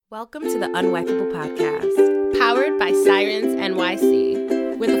Welcome to the Unwifeable Podcast, powered by Sirens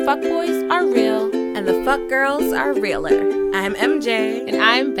NYC, where the fuckboys are real and the fuck girls are realer. I'm MJ. And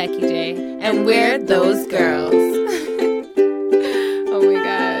I'm Becky J. And we're those girls. Oh my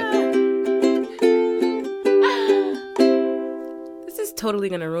God. This is totally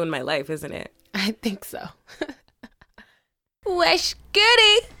going to ruin my life, isn't it? I think so. Wesh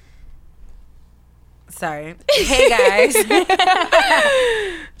goody. Sorry. Hey, guys.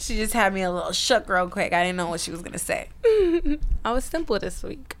 She just had me a little shook real quick. I didn't know what she was going to say. I was simple this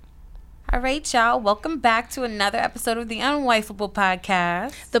week. All right, y'all. Welcome back to another episode of the Unwifeable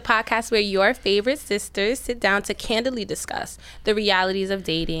Podcast. The podcast where your favorite sisters sit down to candidly discuss the realities of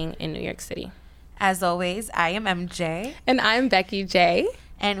dating in New York City. As always, I am MJ. And I'm Becky J.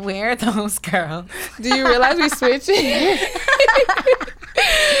 And we're those girls. Do you realize we switched?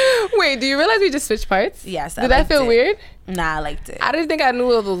 Wait, do you realize we just switched parts? Yes. Did that feel weird? Nah, I liked it. I didn't think I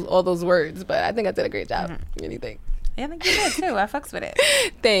knew all those words, but I think I did a great job. What do you think? Yeah, I think you did too. I fucks with it.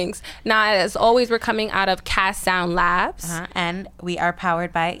 Thanks. Now, as always, we're coming out of Cast Sound Labs. And we are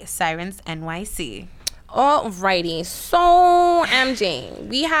powered by Sirens NYC. Alrighty. So, MJ,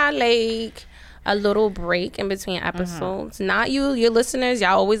 we had like a little break in between episodes. Not you, your listeners,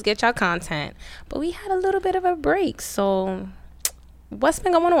 y'all always get y'all content. But we had a little bit of a break. So, what's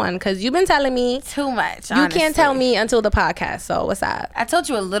been going on? Because you've been telling me too much. You can't tell me until the podcast. So, what's up? I told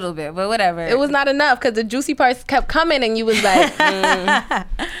you a little bit, but whatever. It was not enough because the juicy parts kept coming and you was like, All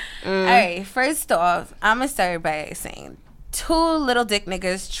right, first off, I'm going to start by saying 2 little dick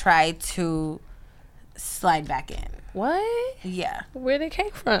niggas tried to slide back in. What? Yeah. Where they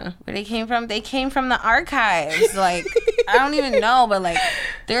came from? Where they came from? They came from the archives. Like, I don't even know, but like,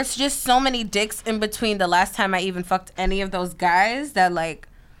 there's just so many dicks in between the last time I even fucked any of those guys that like,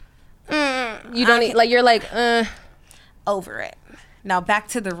 you don't need, like, you're like, over it. Now back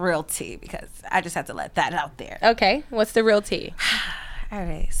to the real tea because I just had to let that out there. Okay. What's the real tea? All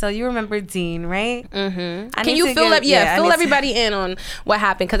right. So you remember Dean, right? Mm-hmm. Can you fill fill everybody in on what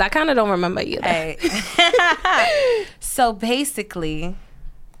happened? Because I kind of don't remember either. Right. So basically,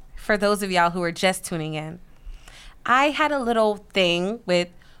 for those of y'all who are just tuning in, I had a little thing with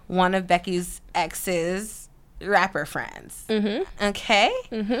one of Becky's ex's rapper friends. Mm-hmm. Okay?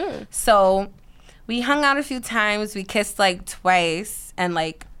 Mm-hmm. So we hung out a few times. We kissed like twice. And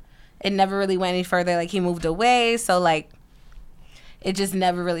like, it never really went any further. Like, he moved away. So like, it just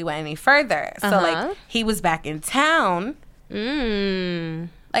never really went any further. So, like, he was back in town.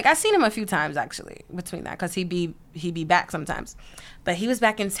 Like, I seen him a few times, actually, between that. Because he'd be back sometimes. But he was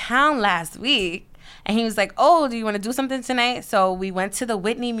back in town last week. And he was like, oh, do you want to do something tonight? So, we went to the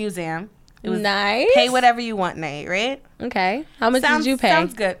Whitney Museum. It was nice. Pay whatever you want night, right? Okay. How much did you pay?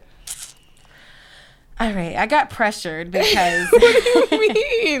 Sounds good. All right. I got pressured because... What do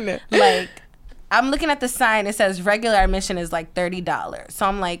you mean? Like... I'm looking at the sign. It says regular admission is like $30. So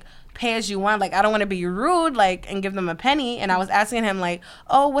I'm like, pay as you want. Like, I don't want to be rude, like, and give them a penny. And I was asking him, like,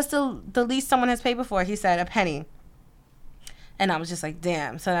 oh, what's the least someone has paid before? He said a penny. And I was just like,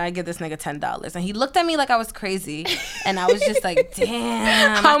 damn. So then I give this nigga $10. And he looked at me like I was crazy. And I was just like,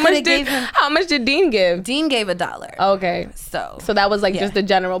 damn. How much did Dean give? Dean gave $1. Okay. So that was like just the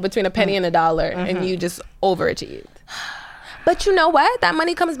general between a penny and $1. And you just overachieved. But you know what? That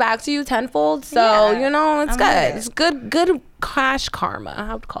money comes back to you tenfold. So, you know, it's good. It's good cash karma,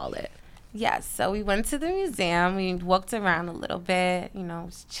 I would call it. Yes. So we went to the museum. We walked around a little bit. You know, it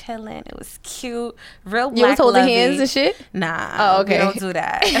was chilling. It was cute. Real black. You was holding lovey. hands and shit? Nah. Oh, okay. We don't do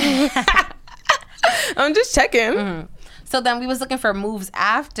that. I'm just checking. So then we was looking for moves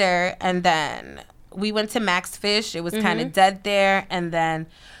after. And then we went to Max Fish. It was kind of dead there. And then...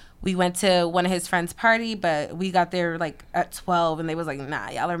 we went to one of his friends' party, but we got there, like, at 12, and they was like, nah,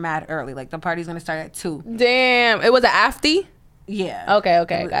 y'all are mad early. Like, the party's going to start at 2. Damn. It was an afty? Yeah. Okay,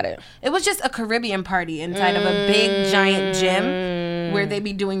 got it. It was just a Caribbean party inside of a big, giant gym where they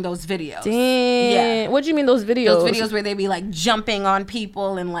be doing those videos. Damn. Yeah. What do you mean those videos? Those videos where they be, like, jumping on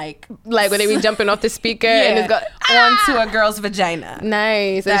people and, like... Like, where they be jumping off the speaker and it's got... onto a girl's vagina.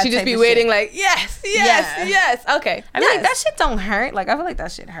 Nice. And she just be waiting like, yes. Okay. I feel like that shit don't hurt. Like, I feel like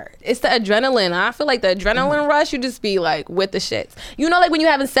that shit hurt. It's the adrenaline. I feel like the adrenaline rush, you just be, like, with the shits. You know, like, when you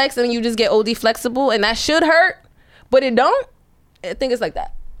having sex and you just get OD flexible and that should hurt, but it don't? I think it's like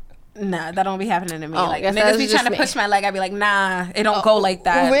that. Nah, that don't be happening to me. Oh, like, niggas be trying to push my leg. I be like, nah, it don't go like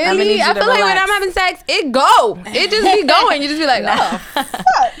that. Really? I feel like when I'm having sex, it go. It just be going. You just be like, oh,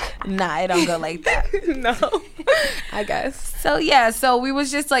 fuck. Nah, it don't go like that. No. I guess. So, yeah. So, we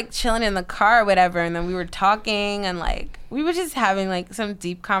was just, like, chilling in the car or whatever. And then we were talking and, like, we were just having, like, some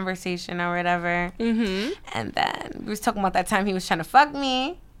deep conversation or whatever. And then we was talking about that time he was trying to fuck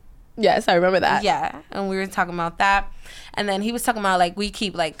me. Yes, I remember that. Yeah, and we were talking about that. And then he was talking about, like, we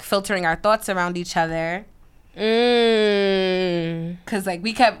keep, like, filtering our thoughts around each other. Because, like,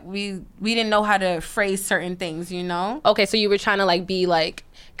 we didn't know how to phrase certain things, you know? Okay, so you were trying to, like, be, like,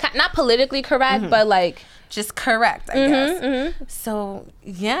 not politically correct, but, like... just correct, I guess. So,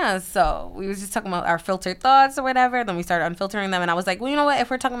 yeah, so we was just talking about our filtered thoughts or whatever. Then we started unfiltering them. And I was like, well, you know what? If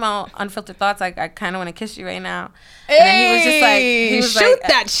we're talking about unfiltered thoughts, like, I kind of want to kiss you right now. And then he was just like... he was shoot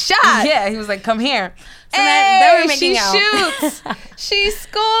that shot. Yeah, he was like, come here. So then we were making out. Shoots. She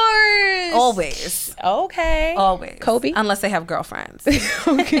scores. Always. Okay. Always. Kobe? Unless they have girlfriends.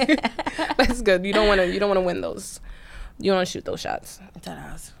 Okay. That's good. You don't want to win those. You want to shoot those shots.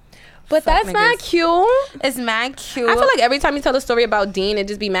 But Fuck that's niggas. not cute. It's mad cute. I feel like every time you tell the story about Dean, it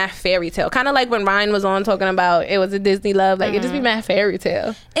just be mad fairy tale. Kind of like when Ryan was on talking about it was a Disney love. Like, it just be mad fairy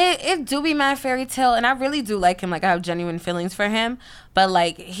tale. It do be mad fairy tale. And I really do like him. Like, I have genuine feelings for him. But,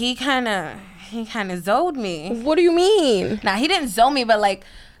 like, he kind of zoned me. What do you mean? Nah, he didn't zone me, but, like,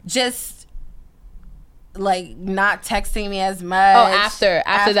 just... like, not texting me as much. Oh, after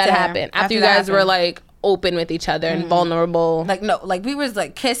that happened. After you guys were, like... open with each other and vulnerable. Like, no, like, we was,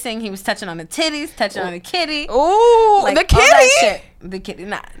 like, kissing. He was touching on the titties, touching on the kitty. Ooh, like, the kitty? all that shit. The kitty.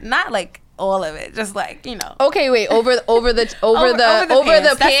 Not, like, all of it. Just, like, you know. Okay, wait. Over the panties? Over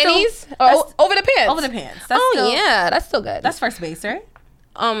the pants. Over the pants. Over the pants. That's yeah. That's still good. That's first base, right?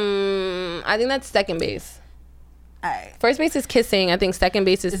 I think that's second base. All right. First base is kissing. I think second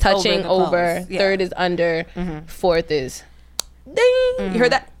base is touching over. Yeah. Third is under. Fourth is ding. You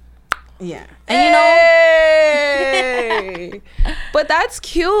heard that? Yeah. And you know, but that's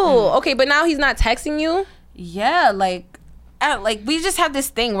cute. Okay, but now he's not texting you. Yeah, like we just have this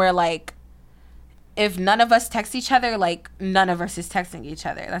thing where, like, if none of us text each other, like, none of us is texting each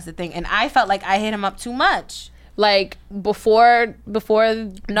other. That's the thing. And I felt like I hit him up too much. Like before No, this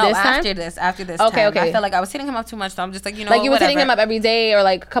time? after this Okay, time. okay. I felt like I was hitting him up too much, so I'm just like, you know, like you was hitting whatever. him up every day or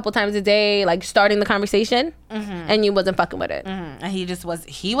like a couple times a day, like starting the conversation, and you wasn't fucking with it. And he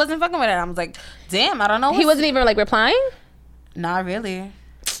wasn't fucking with it. I was like, damn, I don't know. He wasn't even like replying. Not really.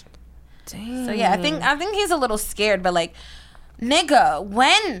 Damn. So yeah, I think he's a little scared, but like, nigga,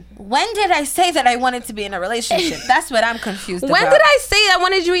 when did I say that I wanted to be in a relationship? That's what I'm confused about. When did I say I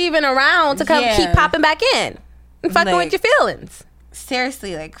wanted you even around to come keep popping back in and fucking Like, with your feelings?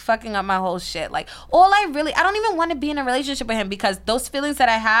 Seriously, like, fucking up my whole shit. Like, I don't even want to be in a relationship with him because those feelings that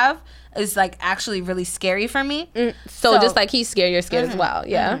I have is, like, actually really scary for me. So just like he's scared, you're scared as well.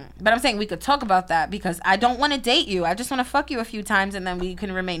 Yeah. But I'm saying we could talk about that because I don't want to date you. I just want to fuck you a few times and then we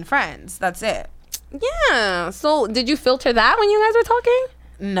can remain friends. That's it. Yeah. So did you filter that when you guys were talking?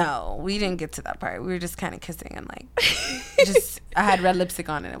 No, we didn't get to that part. We were just kind of kissing and, like, I had red lipstick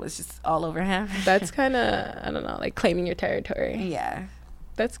on and it was just all over him. That's kind of, I don't know, like claiming your territory. Yeah.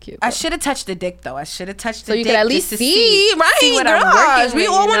 That's cute. I should have touched the dick, though. I should have touched the dick. So you could at least see right? See what Gosh, I'm working we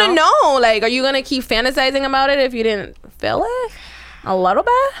with, all want to know. Like, are you going to keep fantasizing about it if you didn't feel it? A little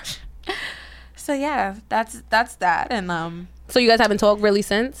bit? So, yeah, that's that. And, so you guys haven't talked really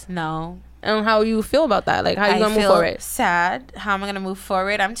since? no. And how you feel about that? Like, how you gonna move forward? Sad. How am I gonna move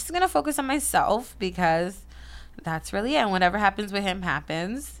forward? I'm just gonna focus on myself because that's really it. And whatever happens with him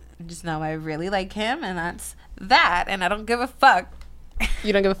happens. Just know I really like him, and that's that. And I don't give a fuck.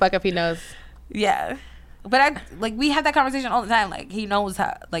 You don't give a fuck if he knows. Yeah, but we have that conversation all the time. Like, he knows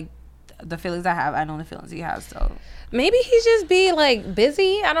how, like, the feelings I have. I know the feelings he has. So maybe he's just be like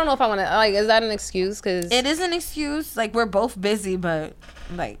busy. I don't know if I want to. Like, is that an excuse? Because it is an excuse. Like, we're both busy, but,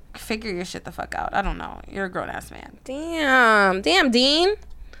 like, figure your shit the fuck out. I don't know. You're a grown ass man. Damn, Dean.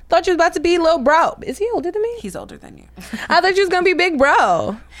 Thought you was about to be little bro. Is he older than me? He's older than you. I thought you was gonna be big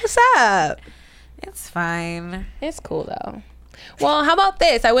bro. What's up? It's fine. It's cool though. Well, how about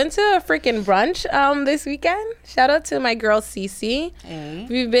this? I went to a freaking brunch this weekend. Shout out to my girl Cece. Hey.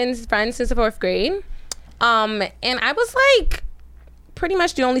 We've been friends since the 4th grade. And I was like pretty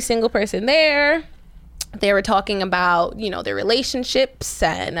much the only single person there. They were talking about, you know, their relationships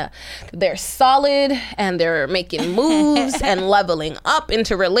and they're solid and they're making moves and leveling up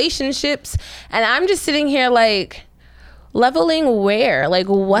into relationships. And I'm just sitting here like, leveling where? Like,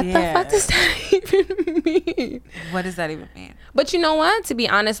 what the fuck does that even mean? What does that even mean? But you know what? To be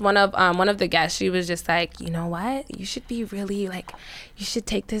honest, one of the guests, she was just like, you know what? You should be really like, you should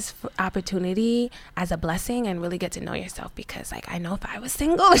take this opportunity as a blessing and really get to know yourself because, like, I know if I was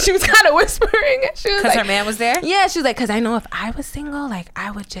single, and she was kind of whispering, and she was because like, her man was there. Yeah, she was like, because I know if I was single, like,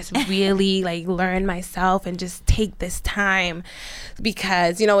 I would just really like learn myself and just take this time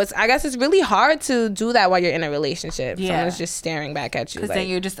because, you know, I guess it's really hard to do that while you're in a relationship. Yeah. Someone's just staring back at you. Because like, then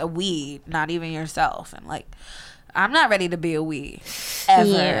you're just a weed, not even yourself, and like, I'm not ready to be a we. Ever.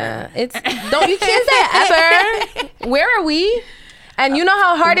 Yeah. You can't say ever. Where are we? And you know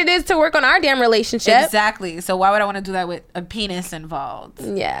how hard it is to work on our damn relationship. Exactly. So why would I want to do that with a penis involved?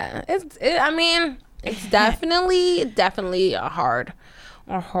 Yeah. I mean, it's definitely a hard.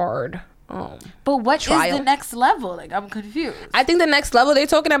 But what trial. is the next level? Like, I'm confused. I think the next level they're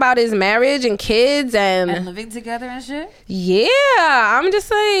talking about is marriage and kids and living together and shit. Yeah, I'm just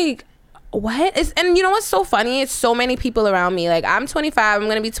like, what? And you know what's so funny? It's so many people around me. Like, I'm 25. I'm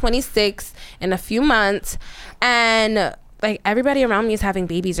gonna be 26 in a few months, and like everybody around me is having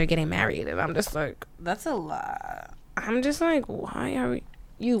babies or getting married, and I'm just like, that's a lot. I'm just like, why are we?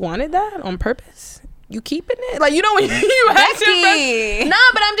 You wanted that on purpose? You keeping it? Like, you know when you ask your friends. Nah,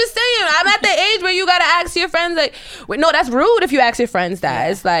 but I'm just saying, I'm at the age where you gotta ask your friends. Like, wait, no, that's rude if you ask your friends that.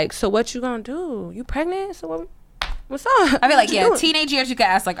 Yeah. It's like, so what you gonna do? You pregnant? So what's up? I feel like, yeah, teenage years you could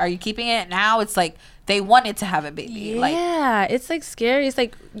ask, like, are you keeping it? Now it's like they wanted to have a baby. Yeah, it's like scary. It's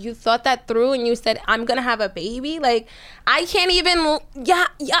like you thought that through and you said, I'm gonna have a baby. Like, I can't even. Yeah.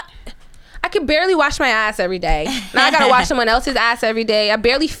 I could barely wash my ass every day. Now I gotta wash someone else's ass every day. I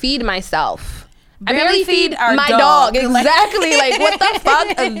barely feed myself. I barely feed my dog. Exactly. Like, what the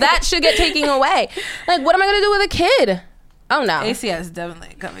fuck? That should get taken away. Like, what am I gonna do with a kid? Oh no. ACS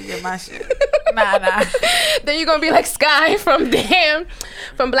definitely come and get my shit. Nah. Then you're gonna be like Sky from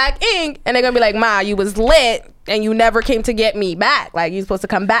Black Ink, and they're gonna be like, Ma, you was lit and you never came to get me back. Like, you supposed to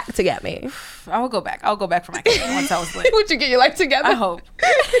come back to get me. I will go back. I'll go back for my kid once I was lit. Would you get your life together? I hope.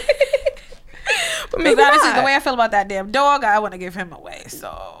 But maybe honestly, the way I feel about that damn dog, I want to give him away. So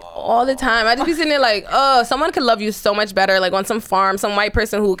all the time, I just be sitting there like, oh, someone could love you so much better. Like on some farm, some white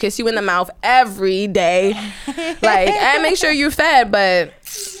person who will kiss you in the mouth every day, like, and make sure you're fed. But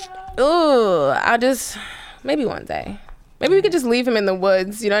ooh, maybe one day. Maybe we could just leave him in the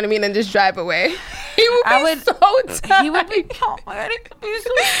woods, you know what I mean, and just drive away. He would be so tired. He would be, oh my God, he would be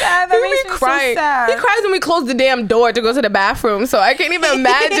so sad. That makes me crying. So sad. He cries when we close the damn door to go to the bathroom, so I can't even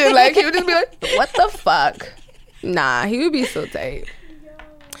imagine. Like, he would just be like, what the fuck? Nah, he would be so tight.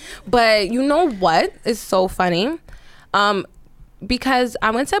 But you know what is so funny? Because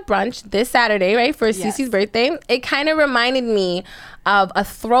I went to brunch this Saturday, right, for Cece's birthday. It kind of reminded me of a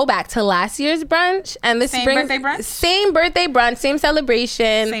throwback to last year's brunch. And this Same birthday brunch? Same birthday brunch, same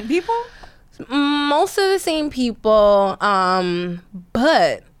celebration. Same people? Most of the same people.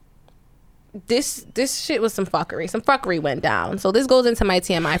 But this shit was some fuckery. Some fuckery went down. So this goes into my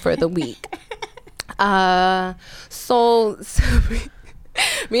TMI for the week. So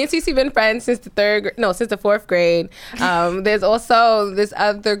me and Cece been friends since the fourth grade. There's also this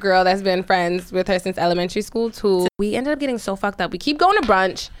other girl that's been friends with her since elementary school too. We ended up getting so fucked up. We keep going to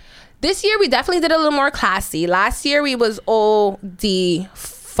brunch. This year we definitely did a little more classy. Last year we was OD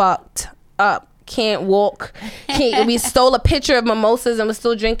fucked up. Can't walk. We stole a picture of mimosas and was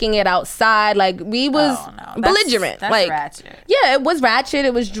still drinking it outside. Like, we was belligerent. That's like, ratchet. Yeah, it was ratchet.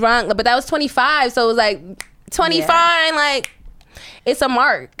 It was drunk. But that was 25. So it was like 25. Yeah. Like, it's a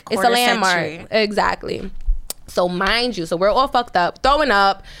mark. It's a landmark. Century. Exactly. So mind you, so we're all fucked up, throwing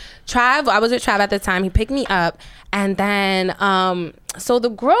up. I was with Trav at the time. He picked me up. And then, so the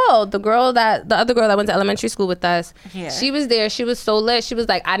other girl that went to elementary school with us, she was there. She was so lit. She was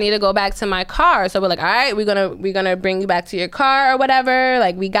like, I need to go back to my car. So we're like, all right, we're gonna bring you back to your car or whatever.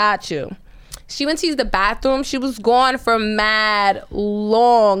 Like, we got you. She went to use the bathroom. She was gone for mad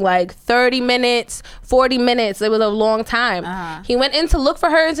long, like 30 minutes, 40 minutes. It was a long time. Uh-huh. He went in to look for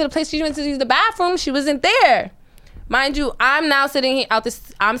her into the place she went to use the bathroom. She wasn't there. Mind you, I'm now sitting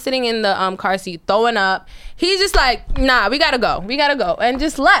I'm sitting in the car seat throwing up. He's just like, nah, we gotta go, and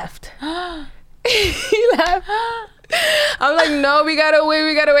just left. He left. I'm like, no, we gotta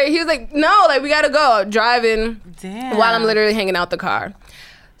wait. He was like, no, like, we gotta go. Driving. Damn. While I'm literally hanging out the car.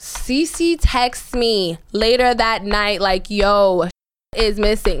 Cece texts me later that night like, yo, is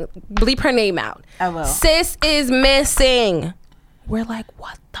missing. Bleep her name out. I will. Sis is missing. We're like,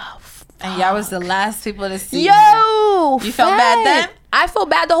 what the fuck? And y'all was the last people to see her. You felt bad then? I felt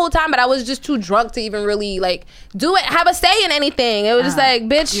bad the whole time, but I was just too drunk to even really, like, have a say in anything. It was just like,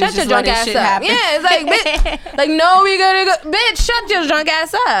 bitch, shut your drunk ass up. Happen. Yeah, it's like, bitch, like, no, we gotta go. Bitch, shut your drunk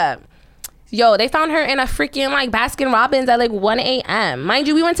ass up. Yo, they found her in a freaking, like, Baskin Robbins at, like, 1 a.m. Mind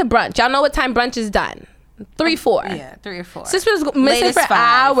you, we went to brunch. Y'all know what time brunch is done. 3, 4. Yeah, 3 or 4. Sis was missing latest for 5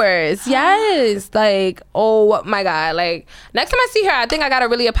 hours. Yes. Like, oh my God. Like, next time I see her, I think I gotta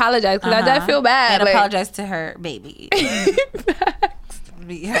really apologize because I feel bad. And like, apologize to her baby.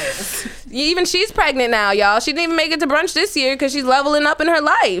 Yes. Even she's pregnant now, y'all. She didn't even make it to brunch this year because she's leveling up in her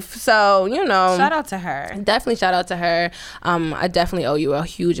life. So, you know. Shout out to her. Definitely shout out to her. I definitely owe you a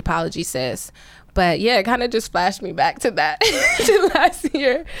huge apology, sis. But yeah, it kind of just flashed me back to that to last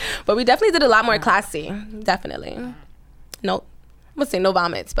year. But we definitely did a lot more classy. Definitely. No, I'm gonna say no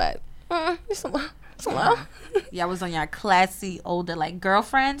vomits, but it's a little. Y'all was on your classy older like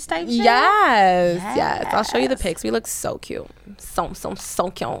girlfriends type shit? Yes. I'll show you the pics. We look so cute. So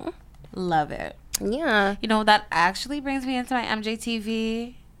cute. Love it. Yeah. You know, that actually brings me into my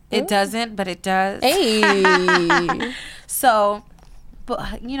MJTV. It doesn't, but it does. Hey. So,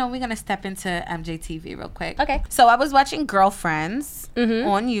 but you know, we're gonna step into MJTV real quick. Okay. So I was watching Girlfriends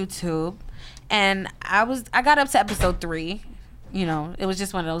on YouTube, and I got up to episode 3. You know, it was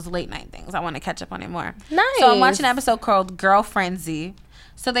just one of those late night things. I want to catch up on it more. Nice. So I'm watching an episode called Girl Frenzy.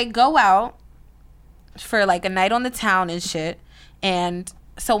 So they go out for like a night on the town and shit. And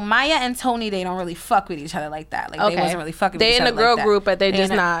so Maya and Tony, they don't really fuck with each other like that. Like they wasn't really fucking with each other. They in a girl like group, but they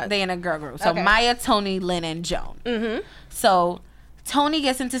just not. They in a girl group. So Maya, Tony, Lynn, and Joan. So Tony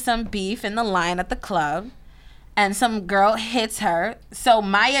gets into some beef in the line at the club. And some girl hits her. So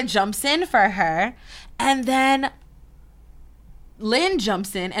Maya jumps in for her. And then Lynn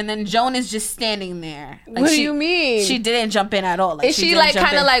jumps in, and then Joan is just standing there. Like, what do you mean? She didn't jump in at all. Like, is she like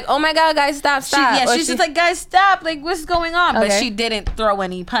kind of like, oh my God, guys, stop. She's just like, guys, stop. Like, what's going on? Okay. But she didn't throw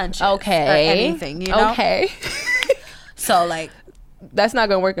any punches or anything, you know? Okay. So, like, that's not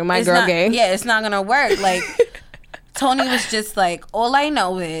going to work in my girl gang. Yeah, it's not going to work. Like, Tony was just like, all I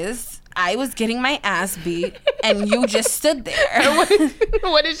know is I was getting my ass beat and you just stood there.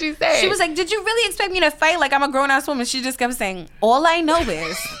 What did she say? She was like, did you really expect me to fight like I'm a grown-ass woman? She just kept saying, all I know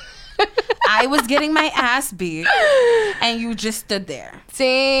is I was getting my ass beat and you just stood there.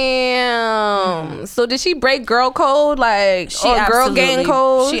 Damn. So did she break girl code? Like, or girl gang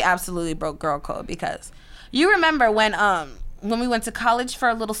code? She absolutely broke girl code because you remember when we went to college for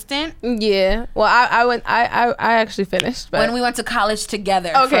a little stint? Yeah. Well, I actually finished. But when we went to college together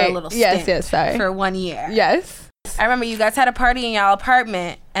for a little stint. Yes, sorry. For 1 year. Yes. I remember you guys had a party in y'all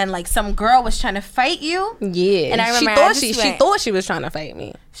apartment and like some girl was trying to fight you. Yeah. And I remember she thought she was trying to fight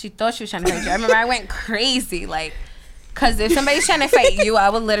me. She thought she was trying to fight you. I remember I went crazy, like, because if somebody's trying to fight you, I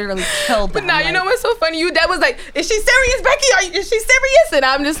would literally kill them. But now, like, you know what's so funny? Your dad was like, is she serious, Becky? Is she serious? And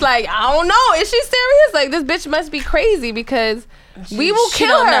I'm just like, I don't know. Is she serious? Like, this bitch must be crazy because we will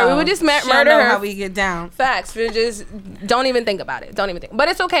kill her. We would just murder her. How we get down. Facts. We just don't even think about it. Don't even think. But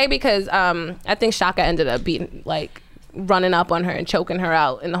it's okay because I think Shaka ended up running up on her and choking her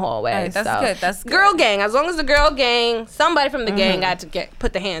out in the hallway. Right, that's good. That's good. Girl gang. As long as the girl gang, somebody from the gang got to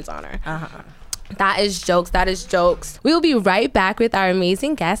put the hands on her. That is jokes. We will be right back with our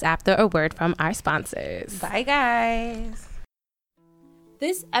amazing guests after a word from our sponsors. Bye, guys.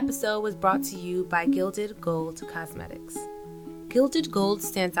 This episode was brought to you by Gilded Gold Cosmetics. Gilded Gold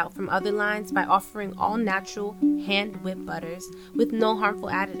stands out from other lines by offering all-natural, hand-whipped butters with no harmful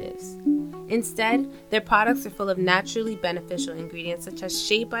additives. Instead, their products are full of naturally beneficial ingredients such as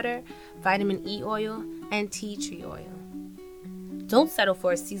shea butter, vitamin E oil, and tea tree oil. Don't settle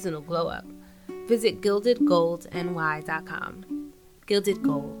for a seasonal glow-up. Visit gildedgoldny.com. Gilded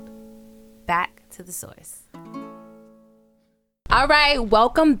Gold. Back to the source. All right,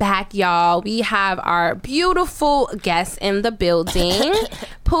 welcome back, y'all. We have our beautiful guests in the building.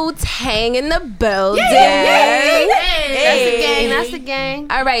 Putang in the building. Hey. That's the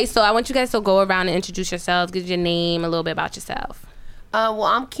gang. All right, so I want you guys to go around and introduce yourselves. Give your name, a little bit about yourself. Well,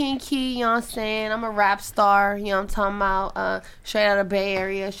 I'm King Key, you know what I'm saying? I'm a rap star, you know what I'm talking about? Straight out of the Bay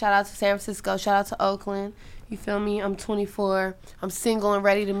Area. Shout out to San Francisco. Shout out to Oakland. You feel me? I'm 24. I'm single and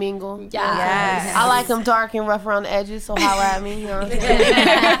ready to mingle. Yes. I like them dark and rough around the edges, so holla at me, you know what I'm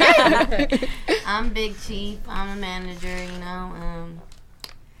saying? I'm Big Chief. I'm a manager, you know.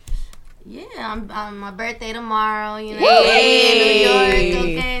 I'm my birthday tomorrow, you know. In New York,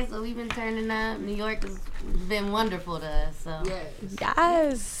 okay? So we've been turning up. New York has been wonderful to us, so.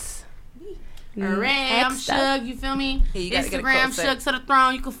 Yes. Alright, I'm Shug, you feel me? Yeah, you gotta get Instagram, Shug to the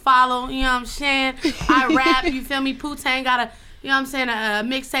Throne, you can follow, you know what I'm saying? I rap, you feel me? Putang got you know what I'm saying, a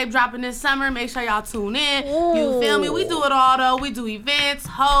mixtape dropping this summer. Make sure y'all tune in. You feel me? We do it all, though. We do events,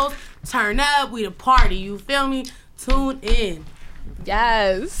 hosts, turn up, we the party, you feel me? Tune in.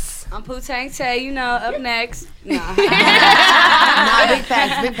 Yes. I'm Putang Tay, you know, up next. Big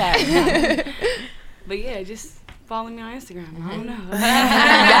facts. But yeah, just follow me on Instagram. I don't know.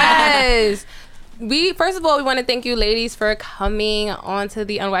 Yes. we first of all, we want to thank you, ladies, for coming onto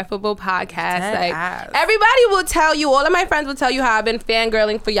the Unwifeable podcast. Everybody will tell you, all of my friends will tell you how I've been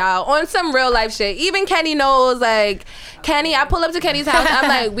fangirling for y'all on some real life shit. Even Kenny knows. Like, Kenny, I pull up to Kenny's house. I'm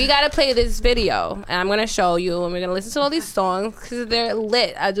like, we gotta play this video, and I'm gonna show you, and we're gonna listen to all these songs because they're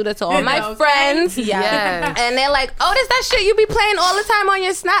lit. I do that to all my friends. Yes. And they're like, oh, this that shit you be playing all the time on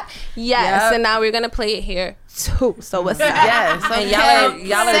your Snap. Yes. And now we're gonna play it here too. So what's up? Yes. And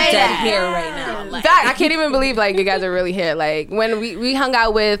y'all are dead here right now. Like, Fact, I can't even believe like you guys are really here. Like when we hung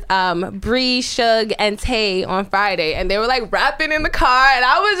out with Bree, Suge, and Tay on Friday, and they were like rapping in the car, and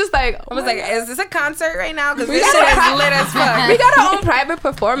I was just like, is this a concert right now? Because this shit is lit as fuck. We got our own private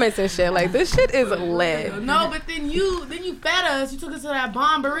performance and shit. Like this shit is lit. No, but then you fed us. You took us to that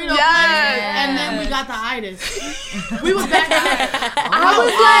bomb burrito place, and then we got the itis. We was back.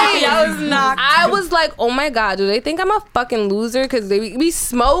 I was like, oh my god, do they think I'm a fucking loser? Because we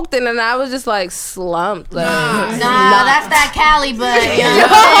smoked, and then I was just like slumped. Like, Nah, that's that Cali bud.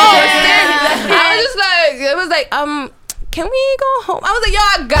 I was just like, it was like, can we go home? I was like, yo,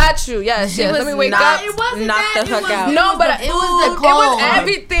 I got you. Yes. Let me wake up. It wasn't knock that. the fuck out. No, but it was the it cold. was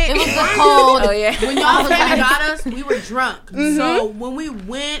everything. It was the cold. Oh yeah. When y'all came and got us, we were drunk. So when we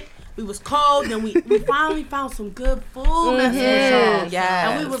went, we was cold. Then we finally found some good food. Yeah.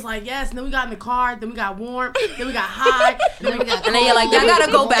 And we was like, yes. And then we got in the car. Then we got warm. Then we got high. Then we got And then you're like, y'all gotta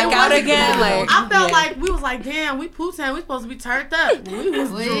go back out again. Like, I felt like we was like, damn, we Putang. We supposed to be turned up. We was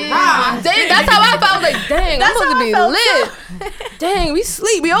dry. Dang, that's how I felt. Like, dang, I'm supposed to be lit. Dang, we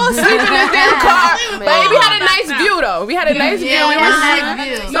sleep. We all sleep in this damn car. But we had a nice view though. We had a nice view. We were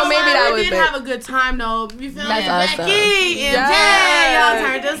sleeping. So maybe that was we did have a good time though. You feel me? That's awesome. Becky and Jay, y'all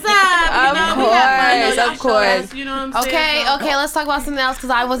turned us up. Of course. You know what I'm saying? Okay, let's talk about something else because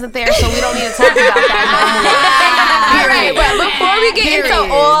I wasn't there, so we don't need to talk about that. All right, but before we get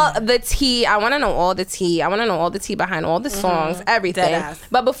into all the tea, I want to know all the tea. I want to know all the tea behind all the songs, everything. Deadass.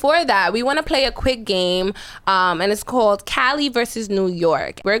 But before that, we want to play a quick game, and it's called Cali versus New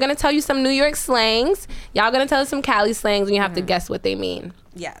York. We're going to tell you some New York slangs. Y'all going to tell us some Cali slangs, and you have to guess what they mean.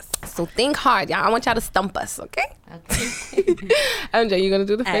 yes. So think hard, y'all. I want y'all to stump us, okay? MJ, you going to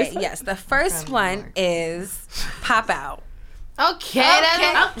do the first one? Yes. The first one is pop out. Okay.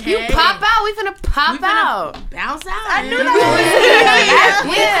 You pop out. We finna pop out. Bounce out. I knew that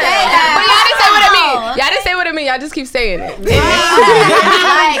But y'all didn't say what it mean. Y'all didn't say what it mean. Y'all just keep saying it.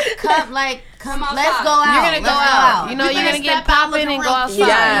 Come, let's go out. You're gonna go out. You know, you're gonna get popping and go outside.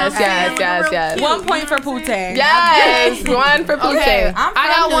 Yes. 1 point for Putang. Yes, 1 for Putang. Okay, I'm I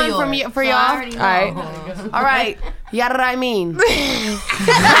got from one New from York, for so y'all. I already know. All right. Yada what I mean.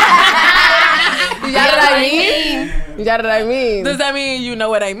 You got what I mean? You got what I mean? Does that mean you know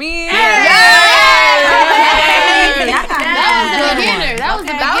what I mean? That was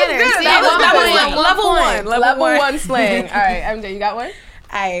the beginner. See, That was level one. slang. All right, MJ, you got one?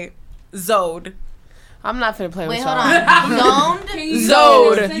 Zode. I'm not finna play with Wait, y'all. hold on.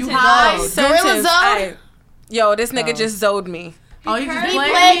 Zode. You high? Gorilla Zode? Yo, this nigga just zoned me. Oh, you just He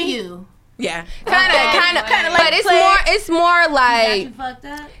played played me? you. Yeah. Kind of. But it's more like Fucked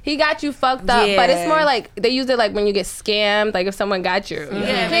up. he got you fucked up. Yeah. But it's more like they use it like when you get scammed. Like if someone got you.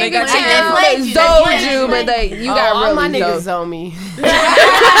 Yeah, They got Like, they you. played you. Zoned They you, but played you got all my really niggas zoned. on me.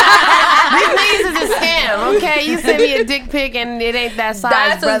 These niggas is a scam, okay? You send me a dick pic and it ain't that size,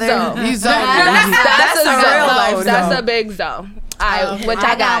 That's a brother. zone. You zone. That's a a real life zone. That's a big zone. All right, what I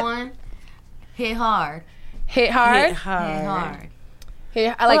y'all got got? one. Hit hard. Hit hard. Hit hard.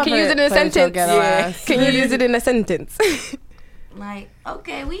 Here, I like. Can you use it in a Play with your sentence? ghetto ass. Can you use it in a sentence? Like,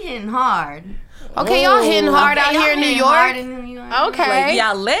 okay, we hitting hard. Okay, y'all hitting hard out here in New York. Okay. Like,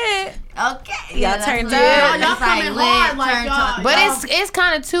 y'all lit. Okay. Y'all that's turned lit. up. Y'all coming hard like y'all. But it's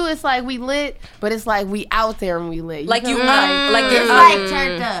kind of too. It's like we lit, but it's like we out there and we lit. Like you feel me? like you're It's like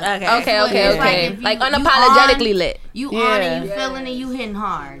turned up. Okay. It's like if you- Like you unapologetically on- lit. You on Yeah. it, you feeling it, you hitting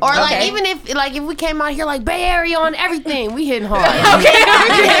hard. Or like Okay. even if we came out here like Bay Area on everything, we hitting hard.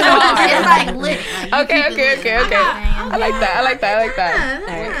 It's like lit. Like, you Okay. keep it lit. I like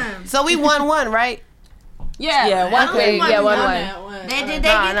that. So we 1-1, right? Yeah, one Okay, point. yeah, 1-1. They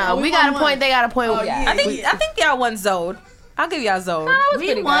get No, we got a point. They got a point. I think y'all won Zode. I'll give y'all Zode.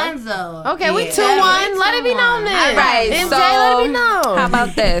 we won though. Okay, we Yeah. 2-1. Let it be known then. All right, MJ, so let it be known. how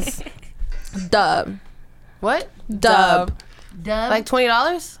about this? Dub. What? Dub. Dub. Like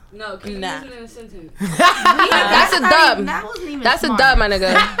 $20? No, can you Nah. use it in a sentence? That's a dub. That wasn't even That's a smart. dub, my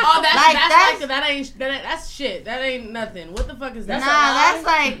nigga. Oh, Like, that's shit. That ain't nothing. What the fuck is that?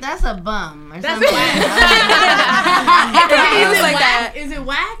 That's a bum or That's something. Is It's it like whack? that. Is it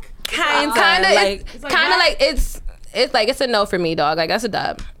whack? Kind Kind of like like kind of what? like it's like, it's a no for me, dog. Like, that's a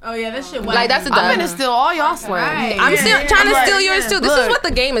dub. Oh yeah, this shit. Like, that's a I'm dub. gonna steal all y'all swag. I'm still trying to steal yours too. This is what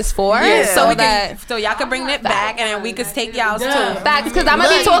the game is for. So y'all can bring it back, and then we could take y'all's too. Facts, because I'm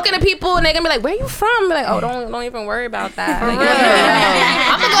gonna be talking to people and they're gonna be like, "Where you from?" Be like, "Oh, don't even worry about that." Like,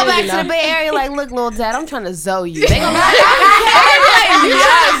 I'm gonna go back to the Bay Area. Like, look, little dad, I'm trying to Zoe you. They gonna be like,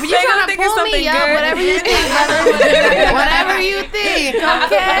 Yes, you trying to pull me up? Whatever you think, brother. Whatever you think.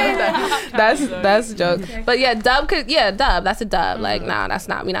 Okay. that's a joke. But yeah, dub. Dub. That's a dub. Like, nah, that's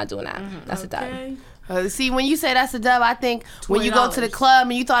not. We not doing that. That's a dub. See, when you say that's a dub, I think when you go to the club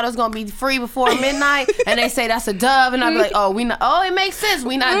and you thought it was gonna be free before midnight, and they say that's a dub, and I be like, oh, we not. Oh, it makes sense.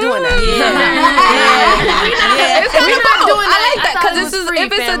 We not doing that. It's kind of doing that. I like that because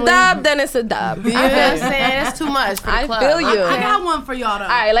if it's a dub, then it's a dub. You know what I'm saying? That's too much for the club. I feel you. I got one for y'all though. All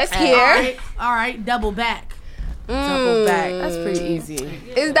right, let's hear. All right, double back. Double back. That's pretty easy.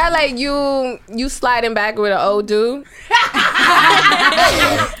 Is that like you sliding back with an old dude?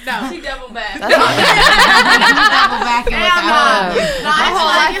 No, she double back. Double backing with the My whole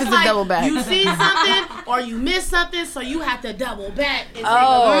life is a double back. You see something or you miss something, so you have to double back.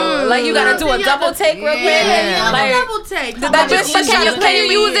 Like you gotta do a double take real quick. Like double take. But can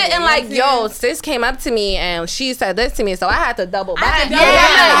you use it in like, yo, sis came up to me and she said this to me, so I had to double back.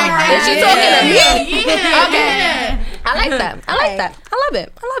 Is she talking to me? Yeah. Okay. I like that. I love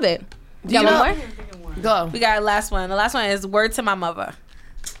it. You got one more? Go. We got our last one. The last one is word to my mother.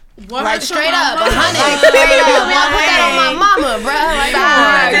 Like straight up, 100. Straight up. I put that on my mama, bro. Like,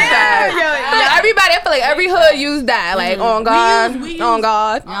 everybody, I feel like every hood use that. Like, on God. We use on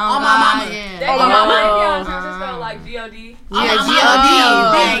God. on my mama. On my mama. Like G.O.D.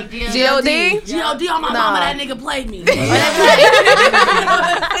 yeah, G.O.D. G.O.D. G.O.D. on my mama, that nigga played me.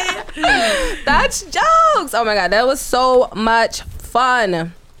 That's jokes. Oh my God, that was so much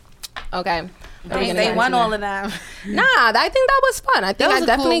fun. Okay. They won all of them. Nah, I think that was fun. I think I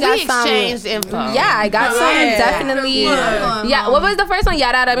definitely got some. Exchanged info. Yeah, I got some definitely. Yeah, what was the first one?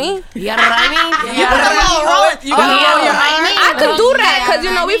 Yararami? Yararami? I could do that because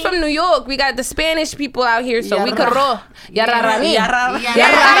you know we from New York. We got the Spanish people out here, so we could roll. Yararami. Yararami.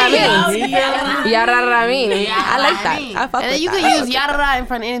 I like that. I fuck And then with you that. can use yarara in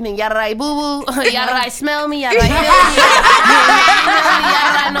front of anything. Yarara boo boo. Yarara smell me. Yarara feel me.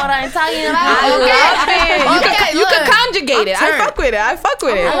 Yarara know what I'm talking about. I love it. You look. can conjugate it. I fuck with it. I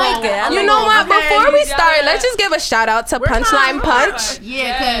like it. You know what? Before we start, let's just give a shout out to Punchline Punch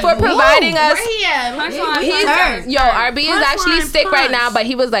for providing us. Where he at? Yo, RB is actually sick right now, but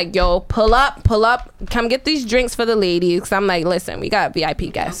he was like, yo, pull up, come get these drinks for the ladies. Cause I'm like, listen, we got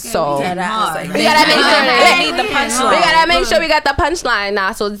VIP guests, so we gotta make sure they need the punchline. We gotta make sure we got the punchline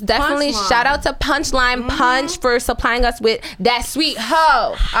now. So definitely shout out to Punchline Punch for supplying us with that sweet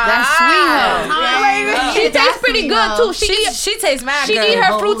hoe. That sweet hoe. She tastes pretty good too. She tastes mad She good. eat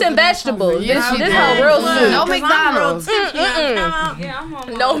her fruits and vegetables. This her real food. No McDonald's.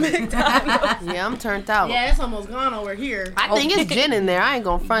 No McDonald's. Yeah, I'm turned out. Yeah, it's almost gone over here. I think it's gin in there. I ain't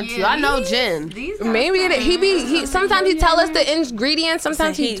gonna front you. I know gin. Maybe he sometimes he tell us the ingredients.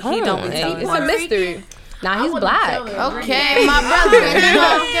 Sometimes he don't. It's a mystery. Now he's black. Okay, my brother.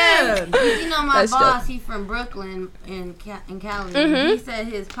 You know my That's boss, he from Brooklyn in Cali. He said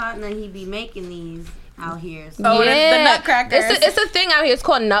his partner, he be making these out here. So the nutcrackers. It's a thing out here. It's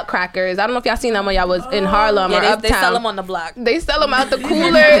called nutcrackers. I don't know if y'all seen them when y'all was in Harlem or uptown. They sell them on the block. They sell them out the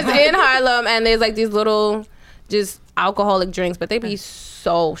coolers in Harlem, and there's like these little just alcoholic drinks, but they be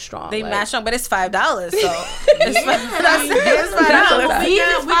so strong. They like, mash them, but it's $5. So it's $5.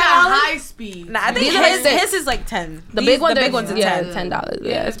 We got high speed. Nah, I think his is like 10. The big ones are $10. 10.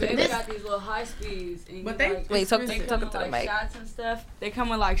 Yeah, it's pretty They good. got these little high speeds. And But you, they- like, Wait, talk they to come the with, like, mic. shots and stuff. They come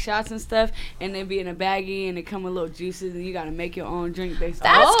with like shots and stuff, and they be in a baggie, and they come with little juices, and you gotta make your own drink based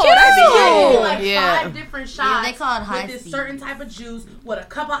on. That's cute. Like Yeah. 5 different shots. they call it high with this speed. certain type of juice with a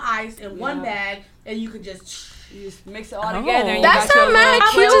cup of ice in one bag, and you could just. You just mix it all together. And you That's got your not mad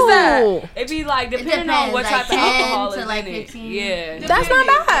little- cute. How much is that? It be like depending depends, on what like type of 10 alcohol to is like in 15. it. Yeah. That's not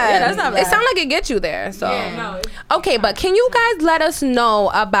bad. Yeah, that's not It bad. sounds like it gets you there. So No, it's okay, but can you guys let us know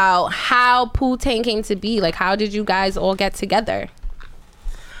about how Putang came to be? Like, how did you guys all get together?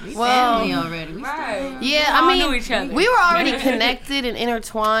 Family already. We right. Yeah, all I knew mean, each other. we were already connected and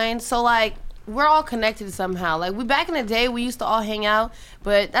intertwined. So like, we're all connected somehow. Like, we back in the day, we used to all hang out.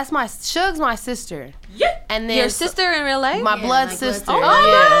 But that's Suge's my sister. Yeah. And then Your sister in real life? my blood my sister. blood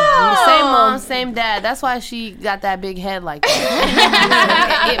yeah. sister. Same mom, same dad. That's why she got that big head like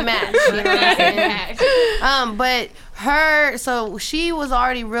that. It matched. You know what I'm saying? But so she was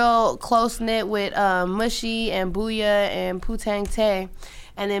already real close knit with Mushy and Booyah and Putang Tay.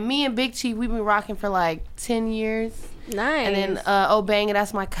 And then me and Big Chief, we've been rocking for like 10 years. Nice. And then Obanga,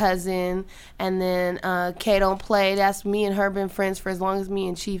 that's my cousin. And then K Don't Play, that's me and her been friends for as long as me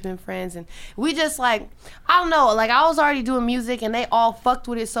and Chief been friends. And we just like, I don't know, like I was already doing music and they all fucked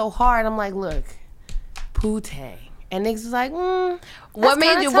with it so hard. I'm like, look, Putang. And niggas was like, What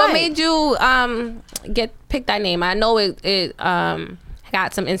made you pick that name? I know it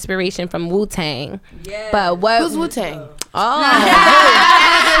got some inspiration from Wu-Tang. Yeah. But who's Wu-Tang? Oh.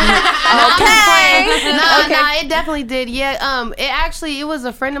 Okay. Nah, it definitely did. Yeah. It was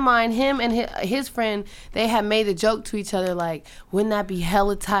a friend of mine. Him and his friend. They had made a joke to each other like, wouldn't that be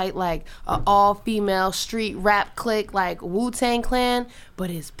hella tight? Like an all-female street rap clique like Wu-Tang Clan, but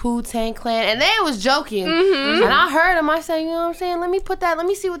it's Putang Clan. And they was joking. And I heard them. I said, you know what I'm saying? Let me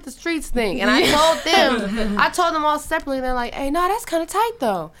see what the streets think. And I told them all separately. They're like, hey, nah, that's kind of tight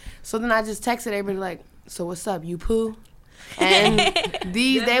though. So then I just texted everybody like, so what's up, you Pooh? And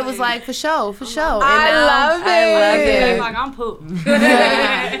they was like, for sure. And I love it. Like, I'm Pooh.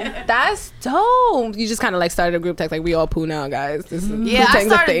 That's dope. You just kind of like started a group text like, we all Pooh now, guys. This is I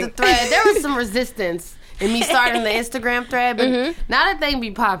started the thread. There was some resistance in me starting the Instagram thread, but now that thing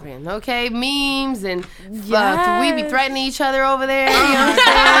be popping, okay? Memes and we be threatening each other over there. You know what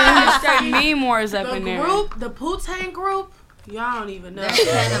I'm saying? Straight meme wars up in there. The Putang group. Y'all don't even know. There's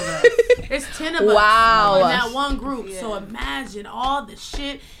 10 of us. It's 10 of us. Wow. In that one group. Yeah. So imagine all the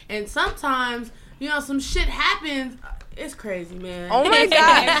shit. And sometimes, some shit happens. It's crazy, man. Oh my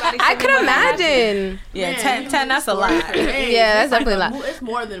God. I could imagine. Yeah, 10, that's a lot. Yeah, that's definitely a lot. It's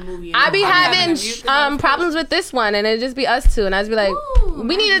more than a movie. I be having problems with this one, and it'd just be us two, and I'd be like,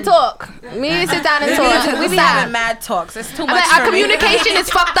 we need to talk. We need to sit down and talk. We be having mad talks. It's too much. Like, our communication is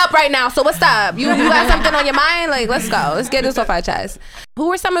fucked up right now, so what's up? You have something on your mind? Like, let's go. Let's get this off our chest. Who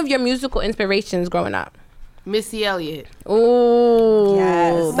were some of your musical inspirations growing up? Missy Elliott. Ooh.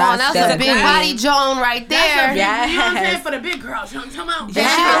 Yes. That's a big body Joan right there. You know what I'm saying? For the big girls. You know what I'm talking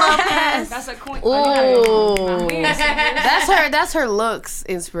Yes. That's a queen. Ooh. That's her looks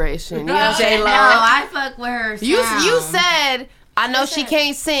inspiration. You know what I'm saying? No, I fuck with her sound. You said, I know she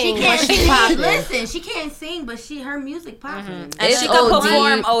can't sing, but she popping. Listen, she can't sing, but her music popping. And she can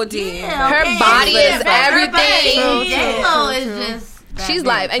perform OD. Yeah, Her body is everything. J-Lo is just... She's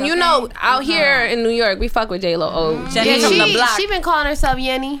live. And out here in New York, we fuck with J-Lo. Jenny from the block. She been calling herself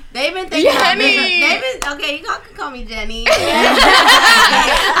Yenny. They've been thinking Yenny. Okay, you can call me Jenny.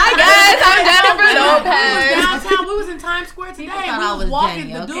 I guess I'm Jennifer Lopez. Downtown, we was in Times Square today. We was walking.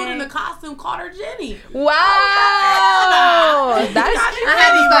 Jenny, the dude in the costume called her Jenny. Wow. That's I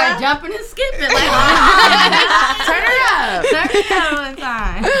had to start jumping and skipping. Like, Turn her up. turn it up one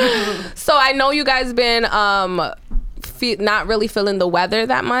time. So I know you guys been not really feeling the weather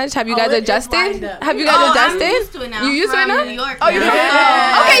that much. Have you guys adjusted? Have you guys adjusted? I'm used to it now. You used to it now? New York. Oh, you're from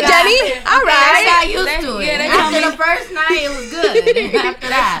Okay, Jenny. All I right. got used to it. After the first night, it was good.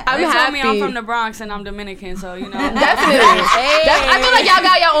 After that, I'm They told happy. me I'm from the Bronx and I'm Dominican, so Definitely. I feel like y'all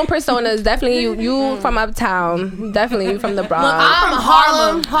got your own personas. Definitely you from uptown. Definitely you from the Bronx. I'm from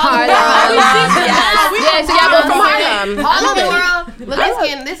Harlem. Yeah, so y'all both from Harlem. Harlem, girl. Look,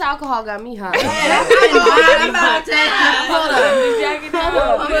 this alcohol got me hot. I'm about to Hold on.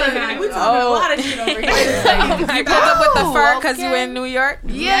 We talking a lot of shit over here. You pulled up with the fur because you in New York?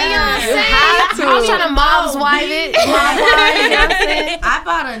 Yeah, you know what I'm saying? I was trying to mob's wife it. You know what I'm saying? I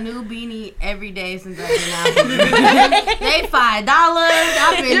bought a new beanie every day since I've been out here. They $5.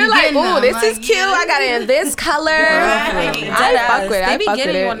 I've been You're like, getting ooh, them. this Like, is cute. I got it in this color. I fuck with it. They I be fuck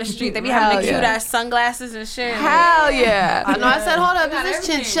getting with you it. on the street. They be having the Hell cute yeah. ass sunglasses and shit. Hell yeah. I know. I said, hold up, is this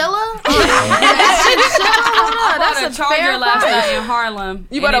chinchilla? That's chinchilla? Hold on, I bought that's a a fair charger last price. night in Harlem.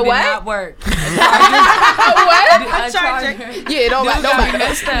 You bought and a it what? Did not work. What? A charger. Yeah, don't buy those.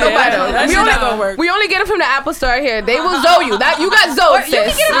 We only get them from the Apple Store here. They will Zoe you. You got Zoe,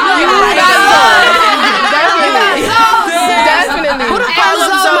 sis. You got Zoe. Definitely. Who the fuck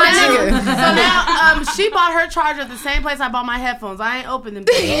Harlem is Zoe, my nigga? So now, she bought her charger at the same place I bought my headphones. I ain't opened them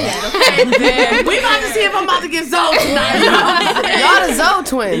things yet, okay? We about to see if I'm about to get Zoe tonight. Y'all the Zoe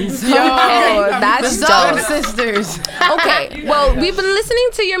twins. Yo, that's Zoe dope. sisters. Okay, well, we've been listening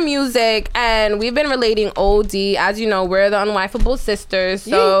to your music and we've been relating OD. As you know, we're the Unwifeable Sisters,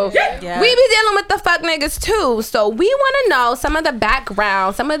 so we be dealing with the fuck niggas too. So we want to know some of the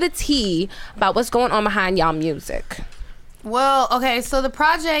background, some of the tea about what's going on behind y'all music. Well, okay, so the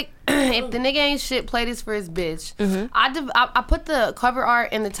project, if the nigga ain't shit, play this for his bitch. I put the cover art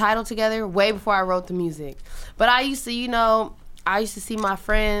and the title together way before I wrote the music. But I used to see my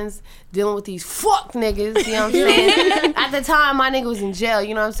friends dealing with these fuck niggas, you know what I'm saying? At the time, my nigga was in jail,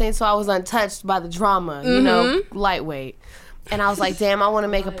 you know what I'm saying? So I was untouched by the drama, you know, lightweight. And I was like, damn, I want to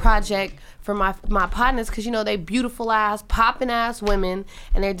make a project for my partners because, you know, they beautiful ass, popping ass women,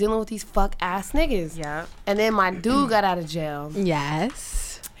 and they're dealing with these fuck ass niggas. Yeah. And then my dude got out of jail.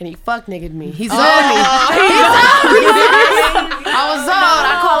 Yes. And he fuck niggaed me. He zoned me. I was zoned.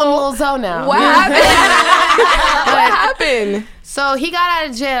 I call him Lil Zo now. What happened? What happened? So he got out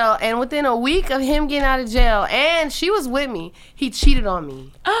of jail, and within a week of him getting out of jail, and she was with me, he cheated on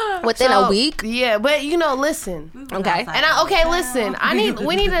me. Within a week? Yeah, but you know, listen. Okay. And listen.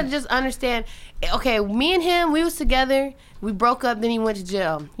 We need to just understand. Okay, me and him, we was together. We broke up. Then he went to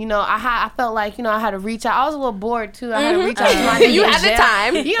jail. You know, I felt like, you know, I had to reach out. I was a little bored too. I had to reach out to my nigga. You in had the jail.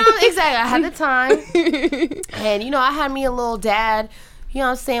 time. You know, exactly. I had the time. And you know, I had me a little dad. You know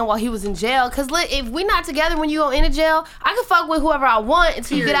what I'm saying? While he was in jail. Because if we not together when you go into jail, I can fuck with whoever I want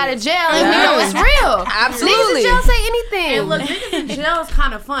until you get out of jail. And you know it's real. Absolutely. Niggas in jail say anything. And look, niggas in jail is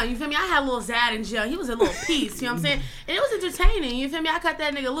kind of fun. You feel me? I had a little Zad in jail. He was a little piece. You know what I'm saying? And it was entertaining. You feel me? I cut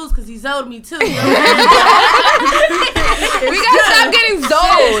that nigga loose because he zoned me too. You know what We gotta stop getting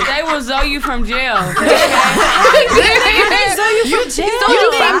zoned. They will zoe you from jail. You zoned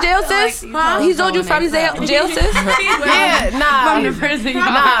you from jail, sis? He zoned you from jail, sis? Yeah, nah. From the prison.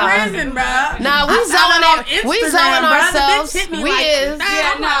 Prison, bro. Nah, we zoning ourselves. We is.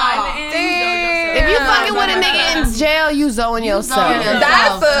 If you fucking with a nigga in jail, you zoning yourself.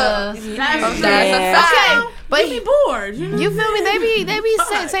 That's a fact. Okay, but You be bored. You know? you feel me? They be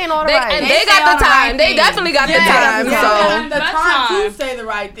saying all the right. And they got the time. They definitely got the time. Yeah, So the time to say the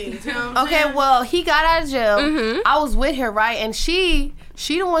right things. You know what I'm Okay, saying? well, he got out of jail. I was with her, right? And she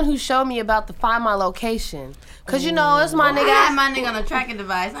the one who showed me about the Find My Location. Cause you know, it's my I nigga. had my nigga on a tracking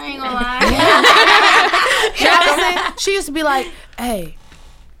device. I ain't gonna lie. You know what I'm saying? She used to be like, hey,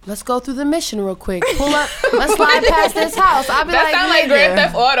 let's go through the mission real quick. Pull up, let's slide past this house. I'll be that like, sounds like nigga. Grand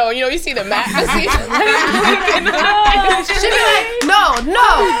Theft Auto. You know, you see the map. She be like, no,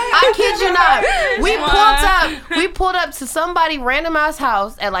 I kid you not. We pulled up to somebody random ass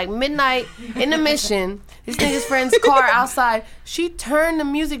house at like midnight in the mission. This nigga's friend's car outside. She turned the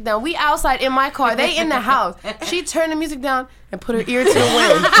music down. We outside in my car. They in the house. She turned the music down and put her ear to the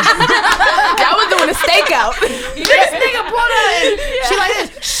wind. Y'all was doing a stakeout. This nigga pulled up and she like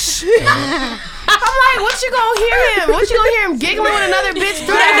this. Shh. I'm like, what you gonna hear him? What you gonna hear him giggling with another bitch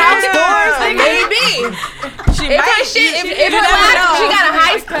through the house doors? Maybe. If her laugh, she got a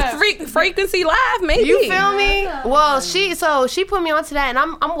high frequency laugh, maybe. You feel me? Well, she put me onto that, and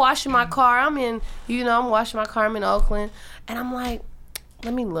I'm washing my car. I'm in Oakland, and I'm like,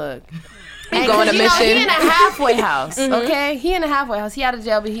 let me look. You going to mission? He in a halfway house. Okay, he in a halfway house. He out of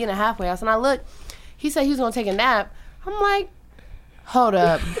jail, but he in a halfway house. And I look. He said he was gonna take a nap. I'm like, hold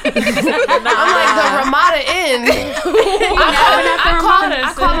up. I'm like, the Ramada Inn.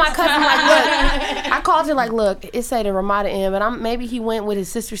 I called my cousin like, look. I called her like, look, it say the Ramada Inn, but maybe he went with his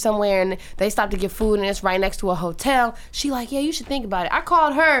sister somewhere and they stopped to get food and it's right next to a hotel. She like, yeah, you should think about it. I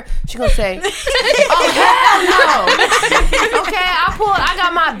called her. She gonna say, oh hell no. Okay, I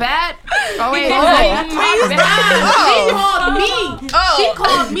got my bat. Oh wait, She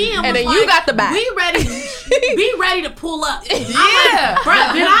called me and was then like, you got the bat. Be ready to pull up. Yeah.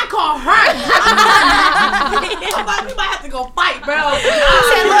 Bruh, then I call her. I'm like, we might have to go fight, bro. I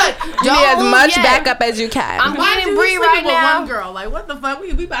said, look, You need as much yet. backup as you can. I'm Why getting did Bree we right sleep with now. one girl? Like, what the fuck?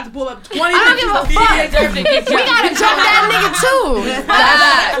 We about to pull up 20 I don't give a fuck. We gotta jump that nigga too.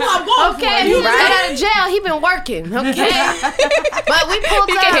 Okay, he just got out of jail. He been working. Okay, but we pulled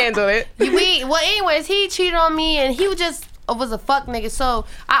He up. can handle it. Anyways, he cheated on me, and he was a fuck nigga. So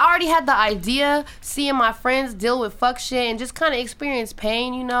I already had the idea, seeing my friends deal with fuck shit and just kind of experience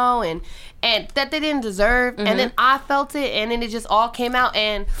pain, you know, and that they didn't deserve. And then I felt it, and then it just all came out.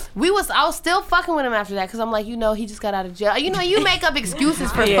 And I was still fucking with him after that because I'm like, you know, he just got out of jail. You know, you make up excuses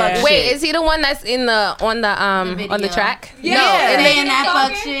for fuck shit. Wait, is he the one that's on the track? Yeah. No, and Saying that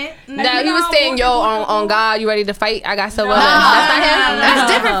fuck shit. no, he was saying, yo, on God, you ready to fight? I got so well. No, That's not him?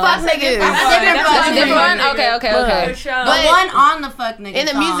 That's different fuck niggas. That's a different one? Okay. The one on the fuck nigga In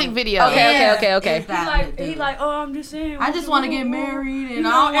the song. music video. Okay. Is that He like, oh, I'm just saying. I just want to get married and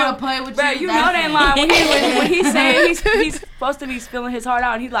I don't want to play with Bro, you. you know that line when he's saying he's supposed to be spilling his heart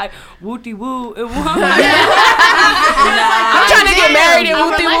out, and he's like, wooty woo. I'm I'm trying to get married in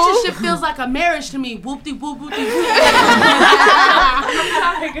Our Whoopty Woo. relationship feels like a marriage to me. Whoopty whoop, whoopty whoop.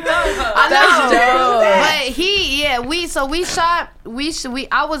 I know. But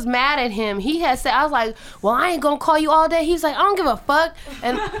I was mad at him. He had said, I was like, well, I ain't gonna call you all day. He's like, I don't give a fuck.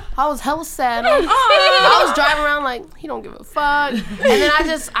 And I was hella sad. I was driving around like, he don't give a fuck. And then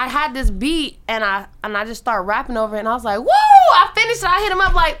I had this beat and I just started rapping over it and I was like, woo! I finished it. I hit him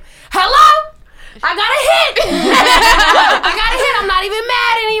up like, hello? I got a hit. I got a hit. I'm not even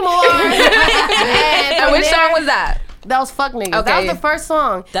mad anymore. And which song was that? That was Fuck Niggas. Okay. That was the first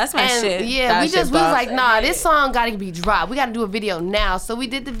song. That's my and shit. Yeah, That we shit's was boss. like, nah, this song gotta be dropped. We gotta do a video now. So we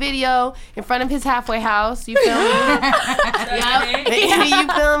did the video in front of his halfway house. You feel me? You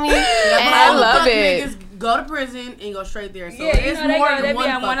feel me? I love it. Niggas go to prison and go straight there. So Yeah, you it's know, more they than be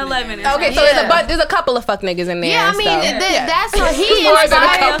one on fuck 111. nigga. Okay, so there's a couple of fuck niggas in there. Yeah, I and mean, stuff. that's what he More than a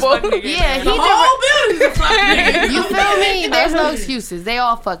inspired. couple. Yeah, he The whole building's a fuck nigga. You feel me? There's no excuses. They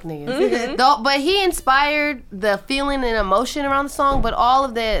all fuck niggas. Mm-hmm. But he inspired the feeling and emotion around the song. But all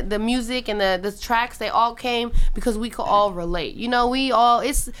of the music and the tracks, they all came because we could all relate. You know,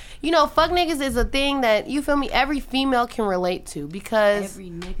 fuck niggas is a thing that, you feel me, every female can relate to because. Every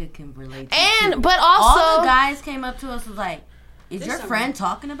nigga can relate to And but also all the guys came up to us was like, "Is your friend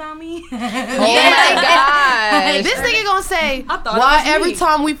talking about me?" Oh my god. this nigga gonna say, thought it why was me. every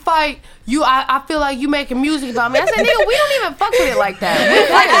time we fight, I feel like you making music about me. I said, nigga, we don't even fuck with it like that.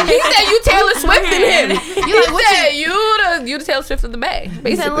 He said you Taylor Swift in him. You like, what He said you the Taylor Swift of the Bay, He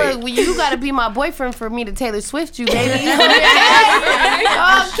said, basically. look, well, you gotta be my boyfriend for me to Taylor Swift you, baby. Okay,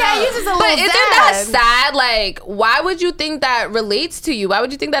 you just a little But isn't that sad. sad? Like, why would you think that relates to you? Why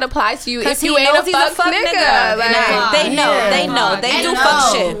would you think that applies to you if he you ain't knows a he's fuck, nigga? Like, They know. They And do no.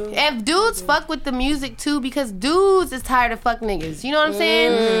 fuck shit. If dudes fuck with the music too, because dudes is tired of fuck niggas. You know what I'm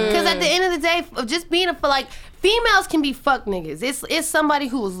saying? Because at the end of the day, of just being females can be fuck niggas. It's somebody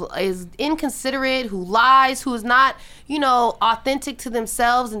who is inconsiderate, who lies, who is not, authentic to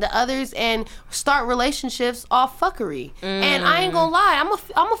themselves and to others, and start relationships off fuckery. And I ain't gonna lie, I'm a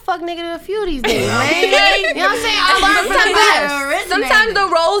fuck nigga to a few of these days, man. You know what I'm saying? I learned from the best. sometimes the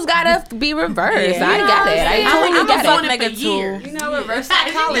roles gotta be reversed. I get it. I totally I'm get a fuck it. nigga too. You know, reverse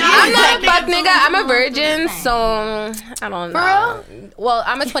psychology. I'm not a fuck nigga. I'm a virgin, so I don't know. For real? Well,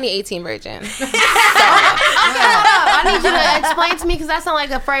 I'm a 2018 virgin. I need you to explain to me, because that sounds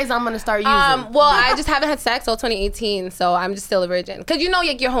like a phrase I'm gonna start using. Well, I just haven't had sex till 2018, so I'm just still a virgin. Because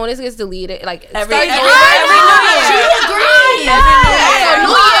like your wholeness gets deleted, like Every starting New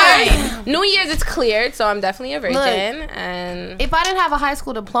over. New Year's it's cleared, so I'm definitely a virgin. Look, and if I didn't have a high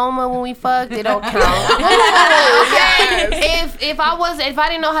school diploma when we fucked, it don't count. If I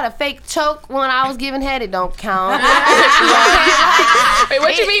didn't know how to fake choke when I was giving head, it don't count. wait,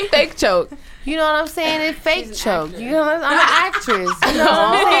 what you mean fake choke? You know what I'm saying? It fake choke. You know, I'm an actress. You know what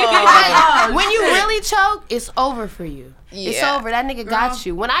I'm saying? Like, when you really choke, it's over for you. It's Yeah. over. That nigga got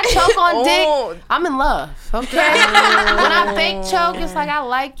you. When I choke on dick, I'm in love. Okay. When I fake choke, it's like, I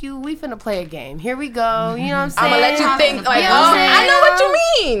like you. We finna play a game. Here we go. You know what I'm saying? I'm gonna let you think like, You know what I'm saying? I know what you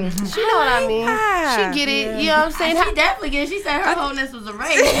mean. She know what I mean. She get it. You know what I'm saying? She definitely get. She said her wholeness was a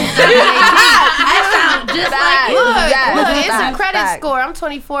race. I sound just like you. Look, Yes. look, it's a Facts, credit facts. score. I'm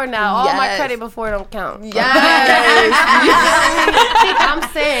 24 now. All my Yes. credit before don't count. Yes. I'm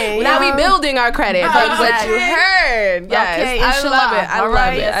saying. Now we you know? building our credit. That's what you heard. Yes. Okay, I inshallah. love it. I All love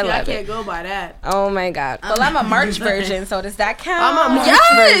right. it. I I love can't it. go by that. Oh my god. Well, I'm a March virgin, so does that count? I'm a March Yes,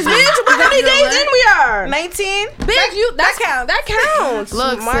 virgin. bitch. How many days in we are? 19. Bitch, that counts. That counts.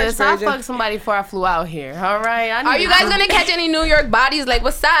 Look, March sis, I virgin. fucked somebody before I flew out here. All right. Are you guys gonna catch any New York bodies? Like,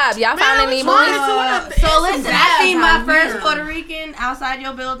 what's up? Y'all found any which one boys? is So listen, I seen my How first weird. Puerto Rican outside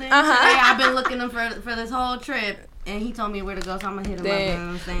your building. Uh-huh. Today. I've been looking him for this whole trip, and he told me where to go, so I'm gonna hit him up. You know what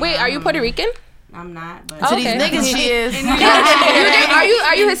I'm saying? Wait, are you Puerto Rican? I'm not, but To these Okay. niggas, she is.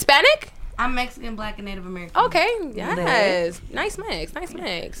 Are you Hispanic? I'm Mexican, Black, and Native American. Okay, yes. Nice mix, nice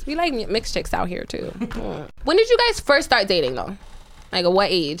mix. We like mixed chicks out here too. When did you guys first start dating though? Like at what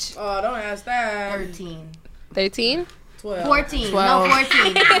age? Oh, don't ask that. 13. 13? 12. 14. 12. No,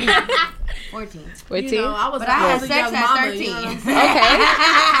 14. 14. 14? You know, I was But I had a sex young at mama, 13. you know what I'm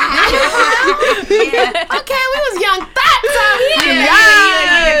Okay. Okay, we was young thoughts out here.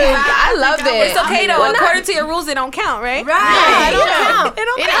 Yes. I love it. It's okay though. According to your rules, it don't count, right? It don't count. It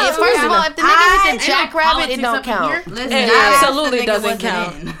don't It count. ain't. First of all, if the nigga hit the jackrabbit, it don't politics up in count. here. Listen, It I asked absolutely the nigga, doesn't was it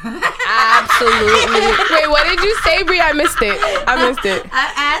count. in? Absolutely. Wait, what did you say, Brie? I missed it.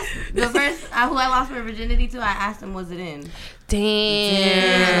 I asked the first who I lost my virginity to. I asked him, was it in?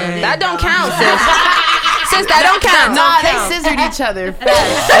 Damn. That don't count, sis. Sis, that don't count. Nah, they scissored each other.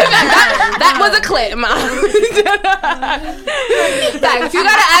 That was a clip, mom. Facts. You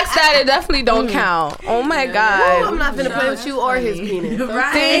gotta ask that. It definitely don't count. Oh my I'm god. not finna play with you or his penis.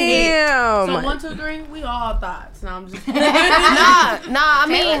 Right. Damn. So 1, 2, 3, we all thoughts. No, I'm just. Nah, I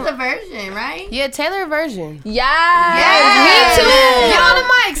Taylor's mean, a virgin, right? yeah, Taylor version. Yes. Me too. Get on the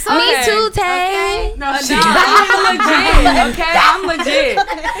mic, son. Me too, Tay. No, I'm legit. Okay, I'm legit. Me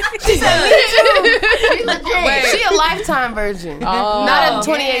too. She a lifetime virgin, not a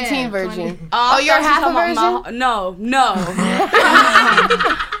 2018 virgin. Oh, you're half a virgin? No.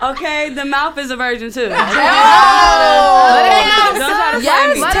 Okay, the mouth is a virgin too. Okay?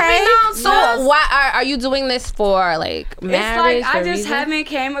 So why are you doing this for like marriage? It's like I just haven't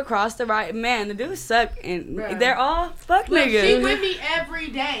came across the right man. The dudes suck and they're all fuck niggas. She with me every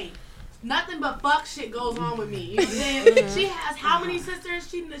day. Nothing but fuck shit goes on with me. You know what I'm saying? She has how many sisters?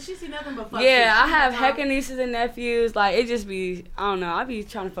 She see nothing but fuck shit. Yeah, I have hecka nieces and nephews. Like, it just be, I don't know. I be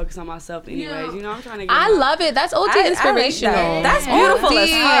trying to focus on myself anyways. You know, I'm trying to get I love it. That's OT inspirational. That's beautiful as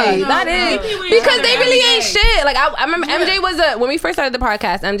fuck. That is. Because they really ain't shit. Like, I remember MJ was when we first started the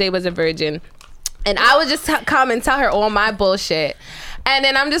podcast, MJ was a virgin. And I would just come and tell her all my bullshit. And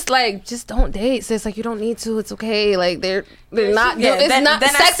then I'm just like, just don't date, sis. Like, you don't need to. It's okay. Like, they're not.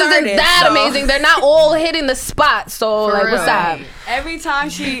 Sex isn't that amazing. They're not all hitting the spot. So like, what's up? Every time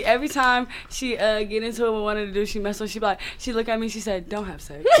she get into it with one of the dudes she messed with, she look at me. She said, "Don't have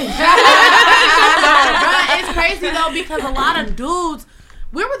sex." It's crazy though because a lot of dudes.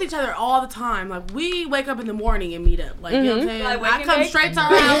 We're with each other all the time. Like, we wake up in the morning and meet up. Like, you know what I'm saying? Like, I come straight to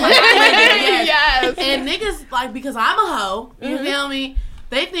her house. Like, yes. And niggas, like, because I'm a hoe, you feel me?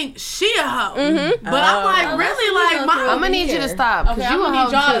 They think she a hoe. But I'm like, really? Like, I'm going to need you to stop. Because you a hoe,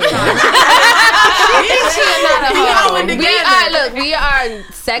 too. We are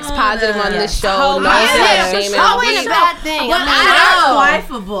sex positive on this show. No slut shaming. Hoe ain't a bad thing. But I'm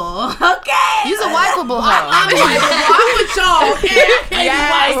wifeable. Okay. You's a wifeable hoe. I'm with y'all.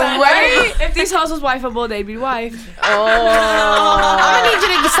 Right? If these hoes was wifeable, they'd be wife. I'm going to need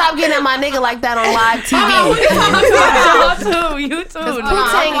you to stop getting at my nigga like that on live TV. You too.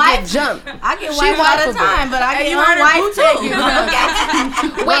 Putang get jumped. I get wife all the time, but I get my wife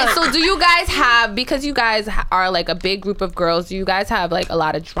too. Wait, so do you guys have, because you guys are like a big group of girls, do you guys have like a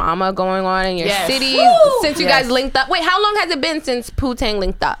lot of drama going on in your cities since you guys linked up? Wait, how long has it been since Putang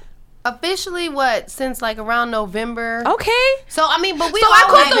linked up? Officially, since like around November. Okay. So I mean, but we. So I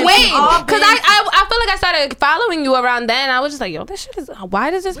caught the wave because I feel like I started following you around then. I was just like, yo, this shit is. Why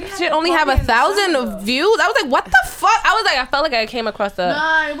does this shit only have 1,000 views? I was like, what the fuck? I felt like I came across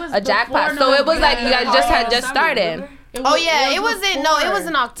a jackpot. So it was like you guys had just started. It was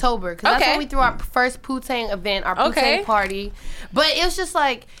in October because that's when we threw our first Putang event, our Putang party. But it was just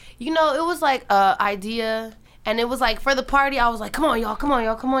like, it was like a idea. And it was like, for the party, I was like, come on, y'all.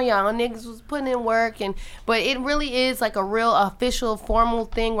 And niggas was putting in work. But it really is like a real official, formal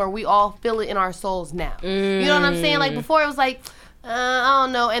thing where we all feel it in our souls now. You know what I'm saying? Like, before it was like, I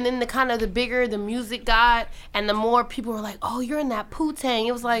don't know. And then the bigger the music got, and the more people were like, oh, you're in that Putang.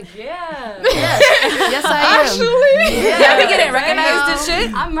 It was like, yes, I am. Actually? Yeah, we getting recognized and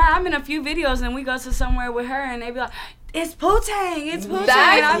shit. I'm in a few videos, and we go to somewhere with her, and they be like, it's Putang. That's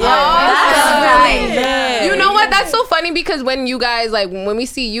you know what? That's so funny because when you guys, like, when we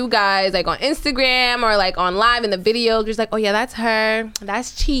see you guys, like, on Instagram or, like, on live in the videos, we're just like, oh, yeah, that's her.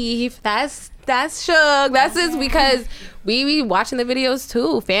 That's Chief. That's Suge. That's this because we be watching the videos,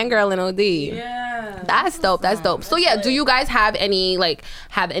 too. Fangirl and OD. Yeah. That's dope. So, yeah, do you guys have any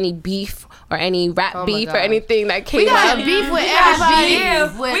beef or any rap beef or anything that came up? We got beef with everybody.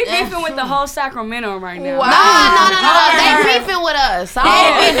 We beefing with the whole Sacramento right now. Wow. No. They beefing with us.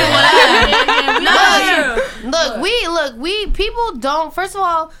 We people don't. First of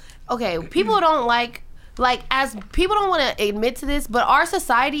all, people don't as people don't want to admit to this, but our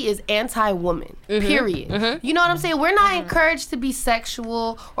society is anti-woman. Period. You know what I'm saying? We're not encouraged to be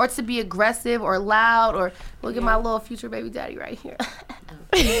sexual or to be aggressive or loud or look at my little future baby daddy right here.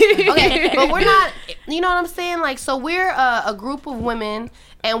 But we're not. You know what I'm saying? Like, so we're a group of women,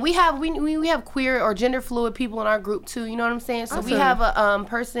 and we have queer or gender fluid people in our group too. You know what I'm saying? So we have a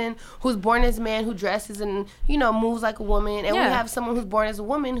person who's born as a man who dresses and moves like a woman, and we have someone who's born as a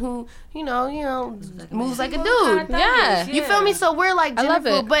woman who moves like a dude. Yeah, you feel me? So we're like gender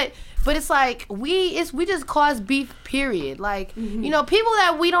fluid, but it's like we just cause beef. Period. Like people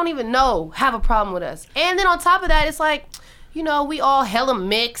that we don't even know have a problem with us, and then on top of that, it's like. We all hella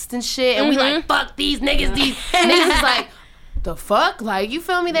mixed and shit, and we like, fuck these niggas. These niggas is like, the fuck? Like, you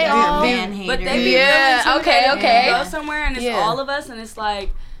feel me? They all man haters. But they be okay. Go somewhere and it's all of us, and it's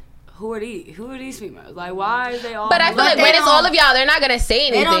like, who are these females? Like, why are they all? But I feel like when it's all of y'all, they're not gonna say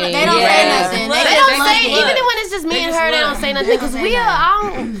anything. They don't say nothing. They don't say, even when it's just me and her, they don't say nothing. Because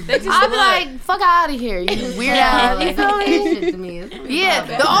I'll be like, fuck out of here, you weird ass. You feel me? Yeah,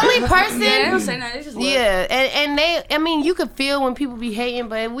 the only person. They don't say nothing. They just look. Yeah, and they, you could feel when people be hating,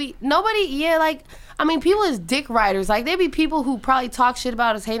 but nobody. Yeah, like. I mean, people is dick riders. Like, they be people who probably talk shit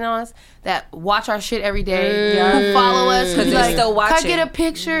about us, hating on us, that watch our shit every day, who follow us, who be like, still watching. can I get a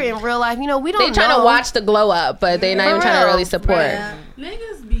picture in real life? You know, we don't They trying to watch the glow up, but they not even trying to really support.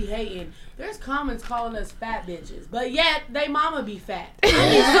 Niggas be hating. There's comments calling us fat bitches, but yet they mama be fat.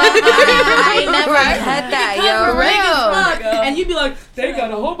 I never had that, yo. real. And you be like, they got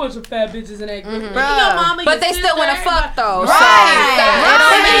a whole bunch of fat bitches in that group. Bruh. Mama, But they still want to fuck, though.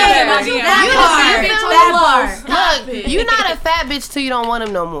 Look, you're not a fat bitch till you don't want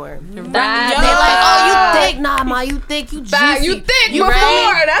him no more. They They like, oh, you thick. Nah, ma, you thick. You juicy. You thick You before.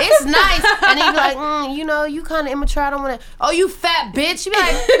 right? That's It's nice. And then you be like, you know, you kind of immature. I don't want to. Oh, you fat bitch. You be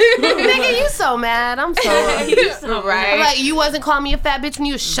like, nigga, you so mad. I'm so right. I'm like, you wasn't calling me a fat bitch when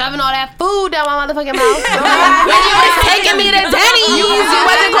you was shoving all that food down my motherfucking mouth. When you was taking me to Denny's. You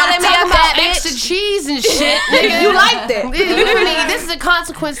wasn't calling me a fat bitch. extra cheese and shit. Nigga. You liked it. This is a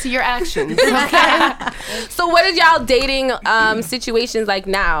consequence to your actions. Okay. So what is y'all dating situations like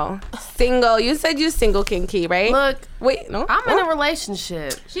now? Single. You said you single, kinky, right? Look, Wait, no. I'm in a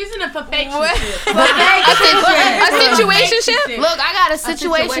relationship. She's in a situationship. A situationship? Look, I got a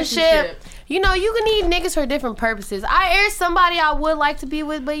situationship. You know, you can need niggas for different purposes. There's somebody I would like to be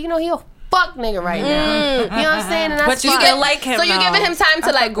with, but you know, he a fuck nigga right now. You know what I'm saying? And that's But you fine. still like him, So you though. giving him time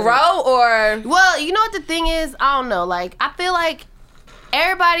to like grow, or Well, you know what the thing is? I don't know. Like, I feel like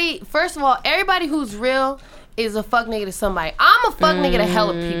everybody, first of all, everybody who's real is a fuck nigga to somebody. I'm a fuck nigga to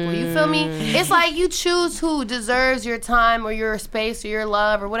hella people. You feel me? It's like you choose who deserves your time or your space or your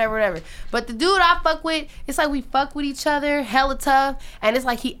love or whatever. But the dude I fuck with, it's like we fuck with each other, hella tough. And it's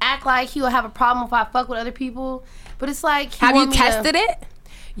like he act like he will have a problem if I fuck with other people. But it's like, have you tested it?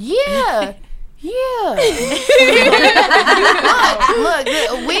 Yeah. Yeah. look,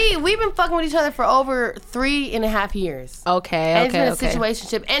 we've been fucking with each other for over 3.5 years. Okay, And it's been a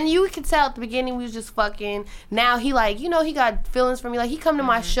situationship. And you could tell at the beginning we was just fucking. Now he like, you know, he got feelings for me. Like, he come to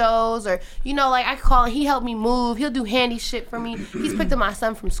my shows, or, you know, like, I call him, he helped me move. He'll do handy shit for me. He's picked up my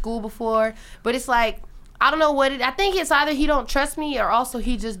son from school before. But it's like, I don't know what it, I think it's either he don't trust me or also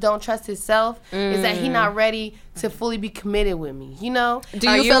he just don't trust himself. Is that he not ready to fully be committed with me, you know? Do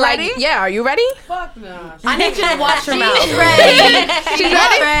you feel ready? like, yeah, are you ready? Fuck no. I need you to watch her mouth. She's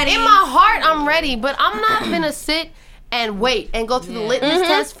ready. In my heart, I'm ready, but I'm not gonna sit and wait and go through the litmus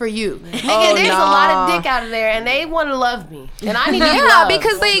test for you. Nigga, there's a lot of dick out of there, and they want to love me, and I need to be loved.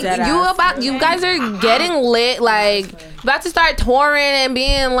 Because you guys are getting lit, like about to start touring and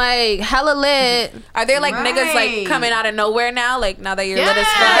being like hella lit. Are there like niggas like coming out of nowhere now? Like now that you're lit as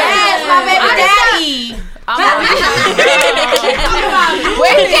fuck? Yes, my baby daddy.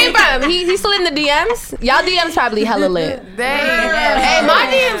 Where he came from? He's still in the DMs? Y'all DMs probably hella lit. Hey, my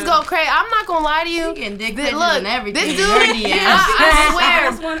DMs go crazy. I'm not gonna lie to you. Getting dick pictures Look, and everything. this dude,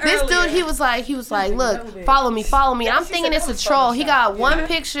 I swear, this dude, he was like, look, follow me. And I'm thinking it's a troll. He got one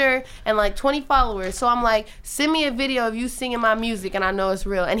picture and like 20 followers. So I'm like, send me a video of you singing my music, and I know it's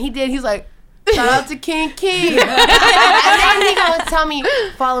real. And he did. He's like, shout out to King. And then he gonna tell me,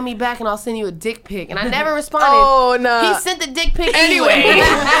 follow me back and I'll send you a dick pic. And I never responded. Oh, no. He sent the dick pic anyway.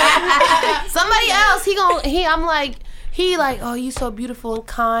 Somebody else, I'm like, he like, oh, you so beautiful and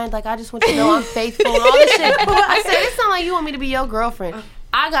kind. Like, I just want you to know I'm faithful and all this shit. I said, it sounds like you want me to be your girlfriend.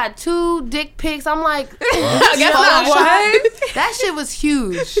 I got 2 dick pics. I'm like, Guess not. what? That shit was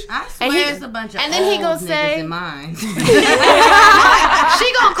huge. I swear it's a bunch of and then he old gonna niggas say- in mine.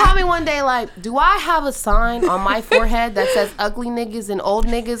 She gonna call me one day like, do I have a sign on my forehead that says ugly niggas and old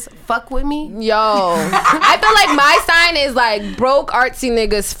niggas fuck with me? Yo, I feel like my sign is like broke artsy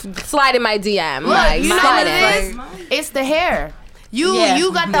niggas slide in my DM. Look, like, you know slide what it is? It's the hair.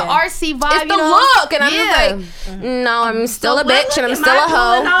 You got the RC vibe. It's the look, and I'm just like, no, I'm still a bitch and I'm still a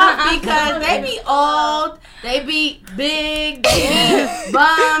hoe. Because they be old, they be big, they be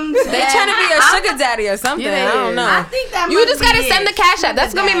bums. They trying to be a sugar daddy or something. I don't know. I think that You just gotta send the cash app.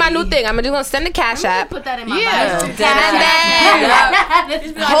 That's gonna be my new thing. I'm just gonna send the cash app. Put that in my Yeah. bio. And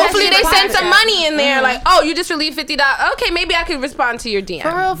then hopefully they send some money in there. Like, oh, you just relieved $50. Okay, maybe I could respond to your DM.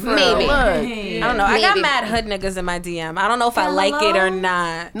 For real, Maybe. Look. I don't know. I got Maybe. mad hood niggas in my DM. I don't know if I like it or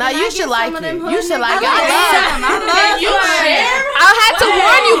not. Now you should like it. You should like it. I had to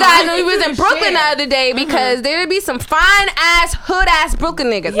warn you guys when we was in Brooklyn the other day because there would be some fine ass hood ass Brooklyn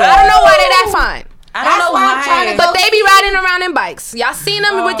niggas. I don't know why they that fine. I don't know why. But they be riding around in bikes. Y'all seen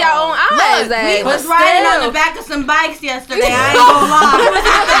them with your own eyes. We Like, was riding on the back of some bikes yesterday. I ain't gonna lie.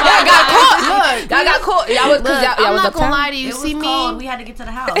 y'all got caught. Y'all got caught. Y'all was, Look, y'all I'm was not gonna uptown. lie to you. It See was me? cold. We had to get to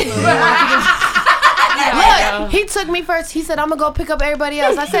the house. Look, he took me first. He said, I'm gonna go pick up everybody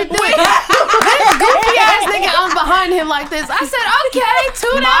else. I said, do it. goofy ass nigga, I'm behind him like this. I said, okay,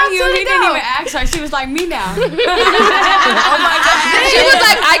 tune out, Mind you, he didn't even ask her. She was like, me now. Oh my God. She was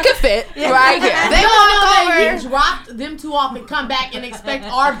like, I could fit right here. They walk over. He dropped them two off and come back and expect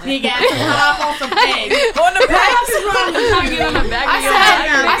our big ass to come off on some pegs. On the back.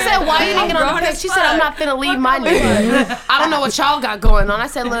 I said, why you nigga on the peg? She said, I'm not finna leave my nigga. I don't know what y'all got going on. I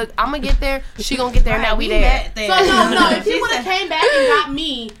said, look, I'm gonna get there. She gonna get there. Now we there. So no. If he would have came back and got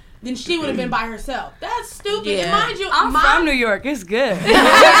me, then she would have been by herself. That's stupid. Yeah. And mind you, I'm from New York. It's good.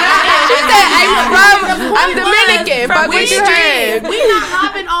 She said, I'm Dominican, but we street. We not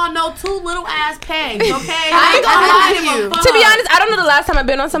hopping on no two little ass pegs, okay? I ain't gonna lie to you. To be honest, I don't know the last time I've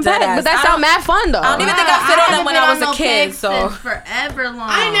been on some pegs, but that sound mad fun though. I don't even think I fit on them when I was a kid. So forever long.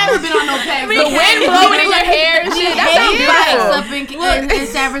 I ain't never been on no pegs. The wind blowing in your hair and shit. That sounds Bikes beautiful. up in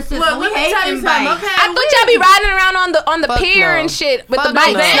San Francisco. Look, We let me hate tell you them something, bikes. okay? I thought y'all be riding around on the Fuck pier no. and shit with the Fuck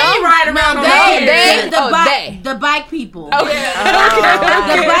bikes. no. No, They ride around on they. The bike people. Okay.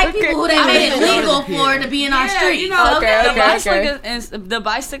 The bike people who they made it legal for to be in our streets. You know, Okay, the okay, bicyclists and the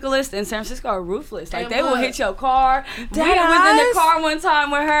bicyclists in San Francisco are ruthless. Like they will hit your car. We was in Deadass? the car one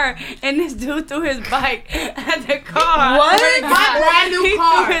time with her, and this dude threw his bike at the car. What? My brand new He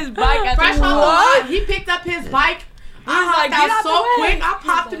car. threw his bike at Fresh the off the car. line. He picked up his bike. I was like, hopped "Get out out so the way." quick, I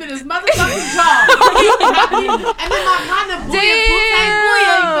popped him in his motherfucking jaw. And then my partner, Booyah, Putang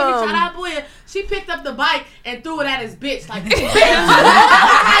Booyah, you feel me? Shout out Booyah. She picked up the bike and threw it at his bitch. Like, bitch.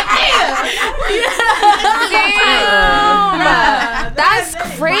 Damn. That's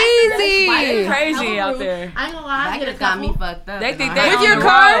crazy. Crazy out there. I ain't gonna lie, I That get a could got me couple fucked up. They think Nah. they With on your the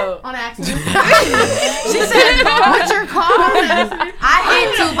car? road. on accident. She said, with your car? I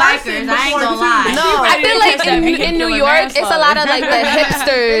hate two bikers. I ain't gonna lie. No. I feel like catch that in vehicular New York, it's a lot of like the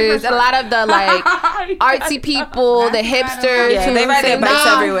hipsters, a lot of the like artsy people, the hipsters. Yeah, who they ride their say, bikes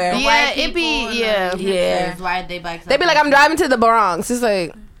 "Nah." everywhere. Yeah, it be, yeah. Yeah. Ride their bikes. They be like, I'm driving to the Bronx. It's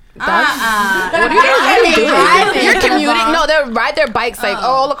like, What are you doing? driving? You're commuting. No, they ride their bikes like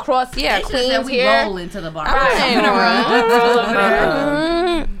all across. Yeah, They just Queens said we here. roll into the bar. I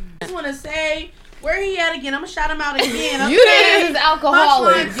just want to say, where he at again? I'm going to shout him out again. You niggas is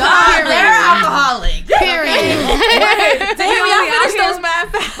alcoholics. Punchline. They're alcoholics. Period. Damn, y'all finished those mad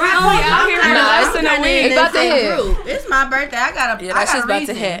fast. We're only out here for less than a week. It's about to hit. It's my birthday. I got a. Yeah, I that got shit's a about to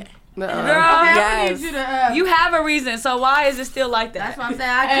reason. hit. Girl, I need you to, you have a reason, so why is it still like That's that? what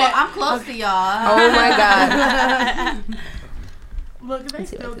I'm saying. I'm close to y'all. Oh my god. look, they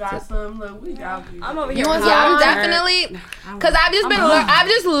still got some. Look, we got you. I'm over here. want Yeah, I'm some? definitely because I've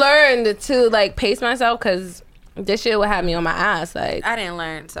just learned to like pace myself because this shit would have me on my ass. Like I didn't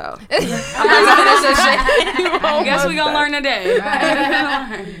learn, so. I'm about to finish this shit. I guess we gonna learn today.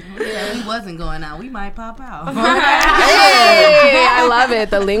 Yeah, we wasn't going out. We might pop out. Hey, I love it.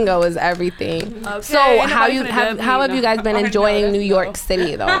 The lingo is everything. Okay, so ain't how nobody you finna have dub how me, have you no. guys been I know, enjoying that's New York dope.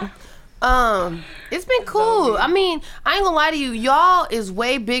 City though? It's been cool. I mean, I ain't gonna lie to you. Y'all is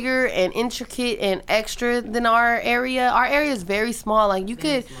way bigger and intricate and extra than our area. Our area is very small. Like you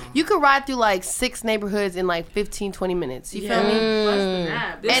could ride through like 6 neighborhoods in like 15, 20 minutes. You feel me?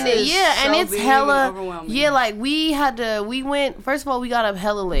 This And is and so it's big and hella overwhelming. like we went, first of all, we got up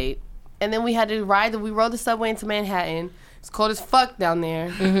hella late, and then we had to we rode the subway into Manhattan. It's cold as fuck down there.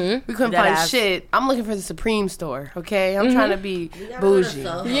 We couldn't find Deadass. shit. I'm looking for the Supreme store, okay? I'm trying to be bougie.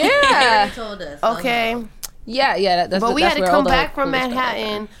 Yeah. Told us. Okay? Yeah. That's But we that's had to where all come the back from cool stuff is.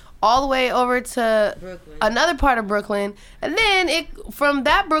 Manhattan all the way over to Brooklyn. another part of Brooklyn. And then from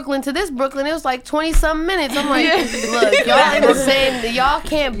that Brooklyn to this Brooklyn, it was like 20-something minutes. I'm like, look, y'all in the same, y'all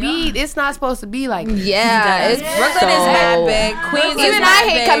can't be, it's not supposed to be like this. Yeah, it's Brooklyn is mad big. Queens is Even mad I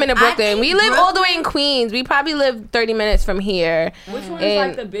hate big. coming to Brooklyn. think We live all the way in Queens. We probably live 30 minutes from here. Which one is And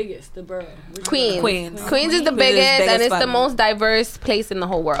like the biggest, the borough? Which Queens. Queens. Queens is the Queens is biggest, big and as it's the fuck. most diverse place in the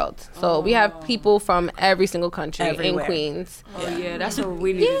whole world. So we have people from every single country Everywhere. in Queens. Oh yeah, that's what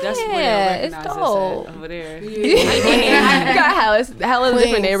we need. That's where Yeah, they it's recognize us dope. at, over there. Got hella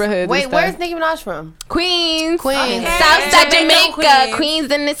different neighborhoods. Wait, and where's stuff. Nicki Minaj from? Queens? Queens. Southside Jamaica, Jamaica. Queens.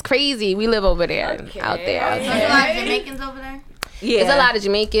 Queens, and it's crazy. We live over there, out there. Out There's there. a lot of Jamaicans over there. Yeah. There's a lot of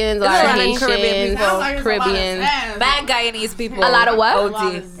Jamaicans, a lot There's of a lot of Caribbean Haitians, people. Sounds like it's a lot of Caribbean. zazz. Bad Guyanese people. A lot of what? A lot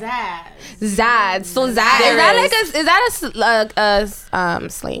OD. of zazz. Zad. So Zad, There is that a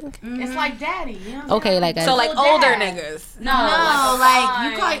slang? It's like daddy. You know what I'm Okay, saying? like a, So like So older dad. niggas. No,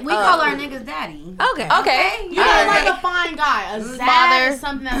 like we call our niggas daddy. Okay. okay. You know, like a fine guy. A zad Father. is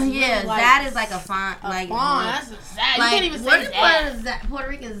something that's Yeah, really like that is like a fine, like fine. That's a zad. You like can't even what say is zad. Puerto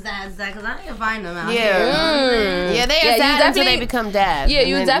Rican zad? Because I didn't find them out Yeah. here. Yeah, they Yeah, are you sad until they definitely- become dad. Yeah,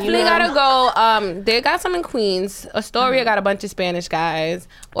 you And then, definitely know, gotta go. They got some in Queens. Astoria got a bunch of Spanish guys.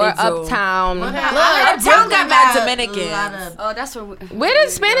 Or They do. Uptown. Uptown got mad Dominicans. Oh, that's what. Where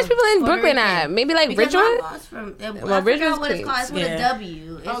the Spanish people in Brooklyn at? Maybe like Because my Ridgewood? boss from, Well, I forgot Ridgewood's what it's called. It's with Queens. a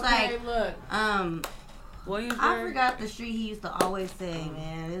W. It's Okay, like, look. Williamsburg. I forgot the street he used to always say,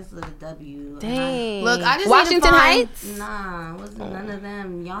 man. It's with a W. Dang. Look, I just Washington need to find, Heights? Nah, it wasn't none of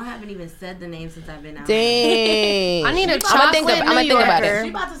them. Y'all haven't even said the name since I've been out. Dang. I need a I'ma chocolate think New about Yorker. She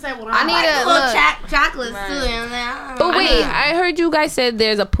about to say what I I'm need like. a Little look. chocolates too. And then, But wait, I heard you guys said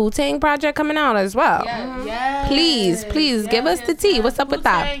there's a Putang project coming out as well. Yes, Please, give us the tea. What's up with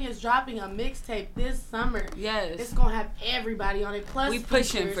that? Putang is dropping a mixtape this summer. It's Yes. gonna have everybody on it. Plus, We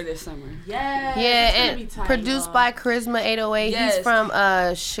pushing features. for this summer. Yes. Yeah, it's gonna and be tight, produced y'all. by Charisma 808. Yes. He's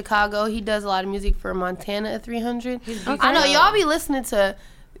from Chicago. He does a lot of music for Montana at 300. I know y'all be listening to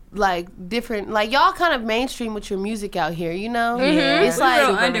like different, like y'all kind of mainstream with your music out here, you know? It's We like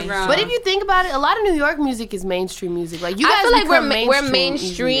real underground. But if you think about it, a lot of New York music is mainstream music. Like you guys I feel like become we're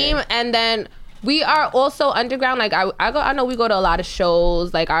mainstream easier. and then we are also underground. Like I know we go to a lot of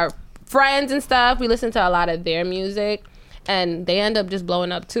shows, like our friends and stuff. We listen to a lot of their music. And they end up just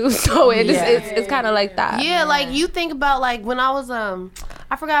blowing up too, so it's kind of like that. Yeah, like you think about like when I was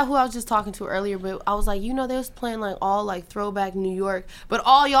I forgot who I was just talking to earlier, but I was like, you know, they was playing like all like throwback New York, but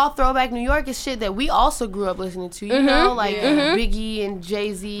all y'all throwback New York is shit that we also grew up listening to, you know, like Biggie and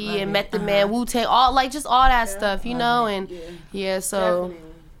Jay-Z and Method Man, Wu-Tang, all like just all that stuff, you know, and so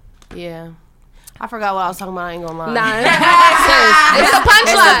yeah. I forgot what I was talking about. I ain't gonna lie. Nah, it's a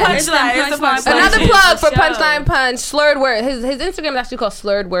punchline. It's a punchline. Another plug for Show. Punchline Punch. Slurred word. His Instagram is actually called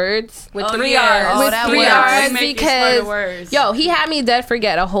Slurred Words With Oh, 3 yeah. R's. Oh, with that 3 works. R's Make it because smarter words. yo, he had me dead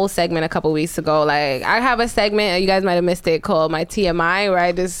forget a whole segment a couple weeks ago. Like I have a segment, you guys might have missed it, called my TMI, where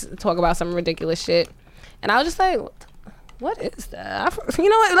I just talk about some ridiculous shit, and I was just like, what is that? You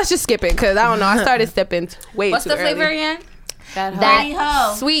know what? Let's just skip it because I don't know. I started stepping way What's too the early. flavor again? That Dirty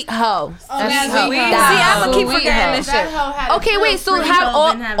hoe. Sweet hoe. that's Sweet sweet hoe. hoe. See, I'm gonna keep Sweet forgetting hoe. this That shit. hoe had a Okay, real wait. So pretty have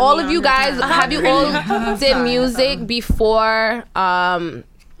hoe. been having all me of on you the guys time. have you all did music before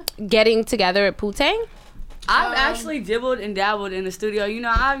getting together at Putang? I've actually dibbled and dabbled in the studio. You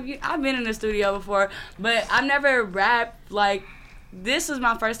know, I've been in the studio before, but I've never rapped like. This was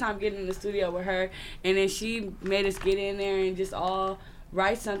my first time getting in the studio with her, and then she made us get in there and just all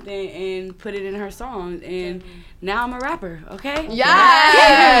write something and put it in her songs, and now I'm a rapper. Okay.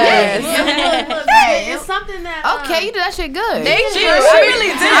 Yes. Look, it's something that. Okay, you did that shit good. Thank you. I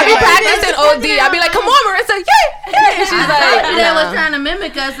really did. I be practicing OD. I be like, come on, Marissa. Yeah. She's like, They was trying to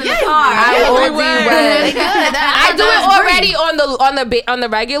mimic us in the car. I OD They well. good. I do it already on the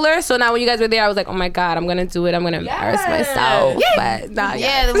regular. So now when you guys were there, I was like, oh my god, I'm gonna do it. I'm gonna embarrass myself. But nah,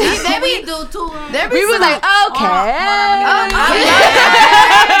 Yeah, We do too. we was like, okay.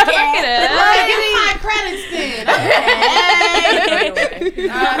 Give me my credits then.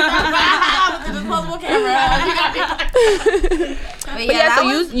 But But yeah, so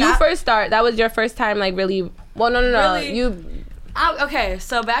that you was- first start. That was your first time, like really. Well, no. Really? You. Okay,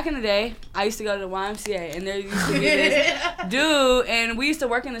 so back in the day, I used to go to the YMCA, and there used to be this dude, and we used to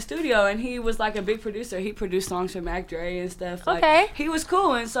work in the studio, and he was like a big producer. He produced songs for Mac Dre and stuff. Like, Okay. he was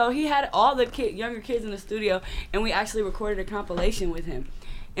cool, and so he had all the younger kids in the studio, and we actually recorded a compilation with him.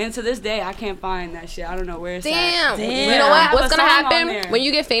 And to this day, I can't find that shit. I don't know where it's Damn. at. You know I what? have What's a gonna song on happen there. when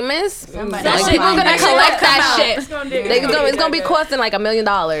you get famous? Somebody- Like, That people are shit gonna gonna collect come that out. shit. It's gonna It's gonna be costing like $1 million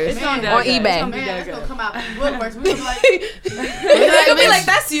on It's gonna be eBay. that Man, good. it's gonna come out in woodworks. We gonna be like, They could be like,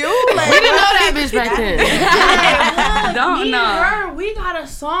 that's you. Like, We didn't know that bitch back then. Don't me know. and her, we got a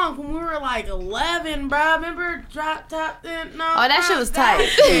song when we were like 11, bro. Remember Drop Top? No. Oh, that shit was tight.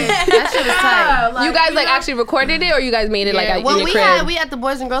 That shit was tight. You guys like actually recorded it, or you guys made it like Yeah, at well, your we crib? at the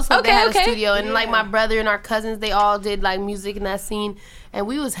Boys and Girls Club. Okay, they had okay. a studio, and like my brother and our cousins, they all did like music in that scene, and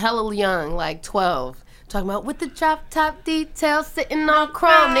we was hella young, like 12. Talking about with the drop top details sitting on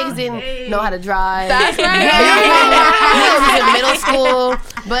chrome. Niggas didn't know how to drive. That's right. Niggas was in middle school,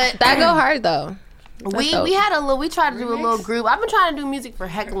 but That go hard though. we dope. had a little. We tried to do a little group. I've been trying to do music for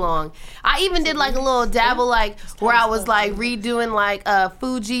heck long. I even did like a little dabble, like where I was like redoing like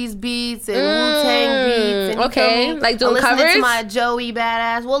Fuji's beats and Wu Tang beats. And you okay. feel me? Like doing listening covers? to my Joey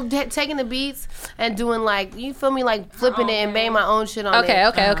badass. Well, taking the beats and doing like, you feel me, like flipping it and banging my own shit on it.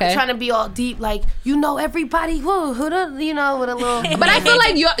 Okay. Trying to be all deep, like you know everybody who the, you know, with a little. But I feel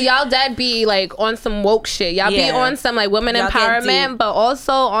like y'all dad be like on some woke shit. Y'all be Yeah. on some like women Y'all get empowerment, deep. but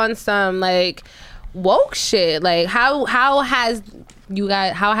also on some like woke shit. Like how have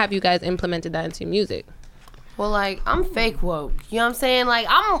you guys implemented that into your music? Well, like, I'm fake woke. You know what I'm saying? Like,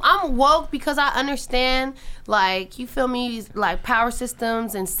 I'm woke because I understand, like, you feel me, like, power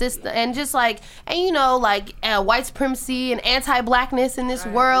systems and and just, like, and, you know, like, white supremacy and anti-blackness in this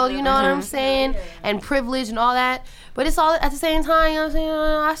world, you know what I'm saying? And privilege and all that. But it's all at the same time, you know what I'm saying?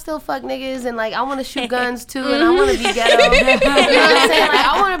 I still fuck niggas and, like, I want to shoot guns, too, and I want to be ghetto. You know what I'm saying? Like,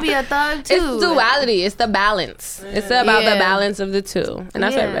 I want to be a thug, too. It's duality. It's the balance. It's about the balance of the two. And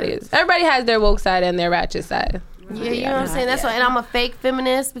that's what everybody is. Everybody has their woke side and their ratchet side. Yeah, you know what I'm saying? That's why, and I'm a fake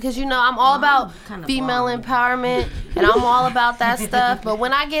feminist because, you know, I'm all about female empowerment and I'm all about that stuff. But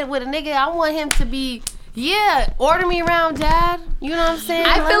when I get with a nigga, I want him to be, order me around, dad. You know what I'm saying?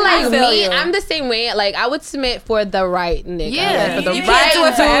 I feel like I'm the same way. Like, I would submit for the right nigga. Yeah. Like, for the You right can't do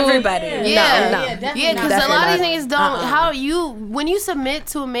it for everybody. Yeah, because a lot of these niggas don't. Definitely When you submit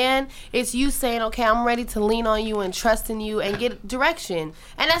to a man, it's you saying, okay, I'm ready to lean on you and trust in you and get direction.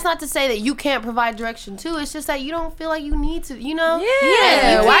 And that's not to say that you can't provide direction too. It's just that you don't feel like you need to, you know?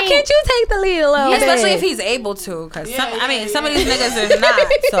 Yeah. Why can't you take the lead a little bit? Especially if he's able to, because some of these niggas are not.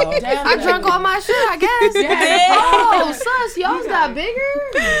 So I drunk all my shit, I guess. Oh, sus, y'all's got bigger.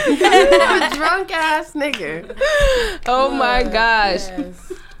 You're a drunk ass nigga. Oh my gosh.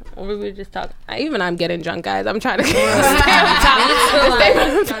 We were just talking. Even I'm getting drunk, guys. I'm trying to stay on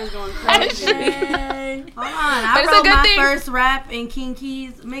Hold on, I wrote my first rap in King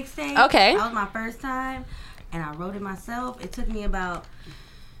Key's mixtape. Okay. That was my first time, and I wrote it myself. It took me about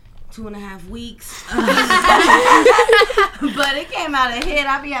 2.5 weeks. But it came out a hit.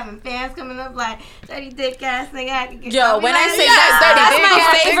 I be having fans coming up like, dirty dick ass nigga, I can get yo, when I say that's my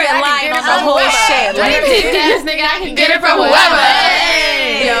favorite line on the whole shit. Dirty dick ass nigga, I can get it from whoever.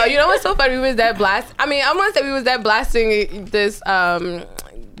 Hey. Yo, you know what's so funny? We was that blast. I mean, I want to say we was that blasting this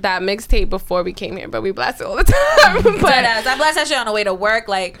that mixtape before we came here, but we blast it all the time. But I blast that shit on the way to work.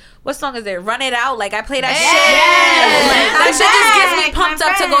 Like, what song is it? Run It Out. Like, I play that shit. Like, that shit just gets me pumped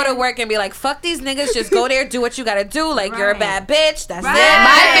up to go to work and be like, fuck these niggas. Just go there, do what you gotta do. Like, you're a bad bitch. That's it.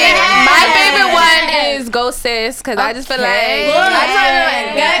 My favorite one is Go Sis, because I just feel like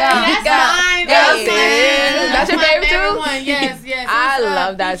that's your favorite too? Yes. I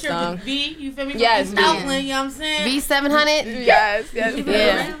love that song. V, you feel me? Yes, East Oakland, you know what I'm saying? V700. Yes.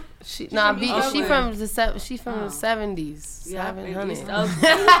 Yeah. She from the 70s. 700.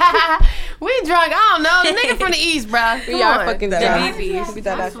 We drunk. I don't know. The nigga from the East, bro. We are fucking drunk. I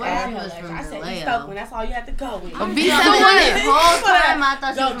swear she was from Vallejo. That's all you have to go with. V700. The whole time I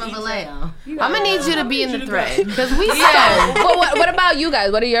thought she was from Vallejo. I'm gonna need you to be in the thread because we But what about you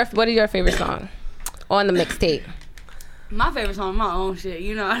guys? What are your favorite songs on the mixtape? My favorite song, my own shit,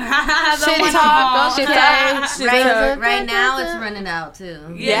 you know. Shit talk. Right now, it's running out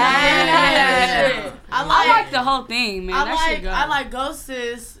too. Yeah. I like the whole thing, man. I like Ghost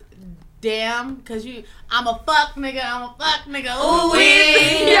Sis. Damn, cause I'm a fuck nigga. Ooh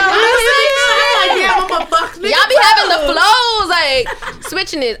wee. I'm a fuck nigga. Y'all be having the flows, like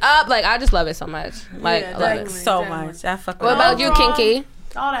switching it up. Like, I just love it so much. Like, I love it so much. I fuck with What about you, Kinky?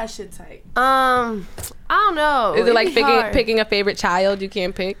 All that shit tight. I don't know. Is it like hard. picking a favorite child you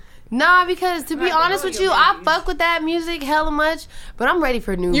can't pick? Nah, because to be honest with you, I fuck with that music hella much, but I'm ready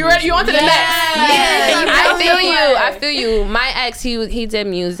for new. You ready? You on to the next? Yeah. I feel you. My ex, he did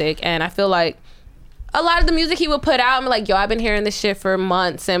music, and I feel like a lot of the music he would put out, I'm like, yo, I've been hearing this shit for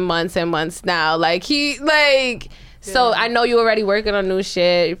months and months and months now. Like, so I know you're already working on new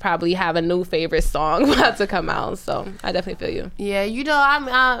shit. You probably have a new favorite song about to come out. So I definitely feel you. Yeah, you know, I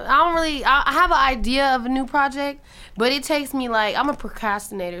don't really. I have an idea of a new project, but it takes me like I'm a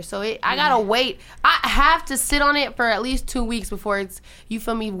procrastinator, so I gotta wait. I have to sit on it for at least 2 weeks before it's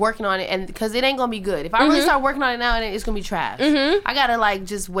working on it, and because it ain't gonna be good. If I really start working on it now, it's gonna be trash. I gotta like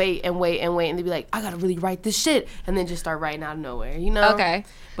just wait and wait and wait, and then be like, I gotta really write this shit, and then just start writing out of nowhere. You know? Okay.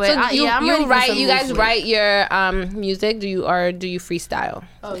 But so I'm ready for some you guys new write your music? Do you freestyle?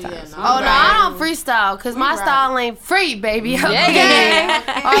 Oh yeah. No, I don't freestyle because my style ain't free, baby. Okay. All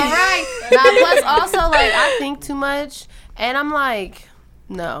right. Now, plus also like I think too much, and I'm like,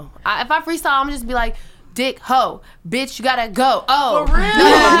 no. If I freestyle, I'm just be like, dick ho, bitch, you gotta go. Oh, For real?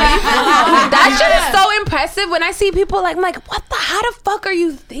 That shit is so impressive. When I see people like, I'm like, how the fuck are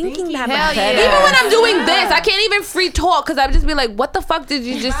you thinking that? Hell yeah. Even when I'm doing this, I can't even free talk because I just be like, what the fuck did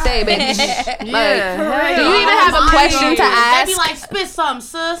you just say, bitch? Like, do you even have a question to ask? They be like, spit something,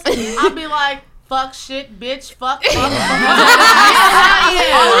 sis. I'll be like, fuck shit, bitch, fuck. Fuck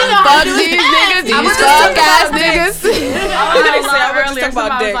these niggas, these fuck ass niggas.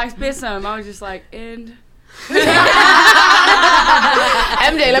 I was like, spit some. I was just like, end.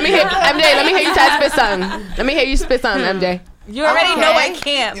 MJ, let me hear you try to spit something. Let me hear you spit something, MJ. You already know I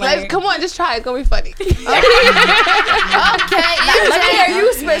can't. Like, Come on, just try. It's gonna be funny. Okay, let me hear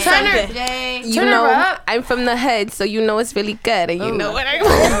you spit something. You know, I'm from the hood, so you know it's really good, and you know what I mean.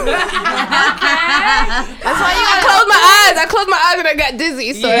 That's why you gotta close my eyes. I closed my eyes and I got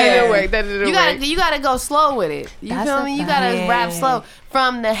dizzy, so that didn't work. That didn't work. You gotta go slow with it. You feel me? You gotta rap slow.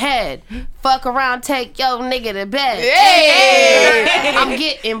 From the head, fuck around, take your nigga to bed. Hey. I'm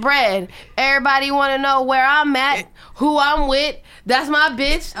getting bread. Everybody wanna know where I'm at, who I'm with. That's my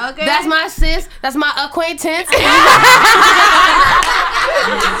bitch. Okay. That's my sis. That's my acquaintance. You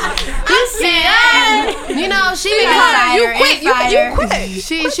know, she been calling you quit. You quit.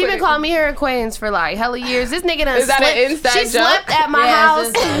 She been calling me her acquaintance for like hella years. This nigga done Is that slept. an inside She joke? slept at my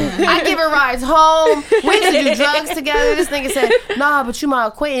house. I give her rides home. We used to do drugs together. This nigga said, "Nah, but you my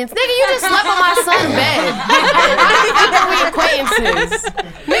acquaintance." Nigga, you just slept on my son's bed. How we acquaintances?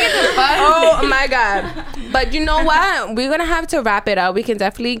 Nigga, the fuck? Oh my god. But you know what? We're gonna have to wrap it up. We can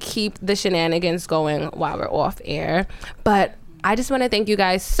definitely keep the shenanigans going while we're off air. But I just want to thank you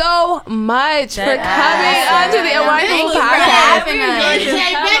guys so much for coming onto the Unwindable podcast.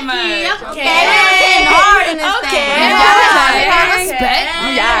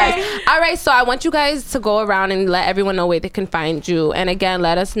 Yes. All right, so I want you guys to go around and let everyone know where they can find you. And again,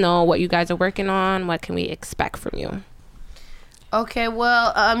 let us know what you guys are working on. What can we expect from you? Okay,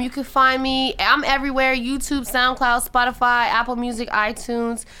 well, you can find me. I'm everywhere: YouTube, SoundCloud, Spotify, Apple Music,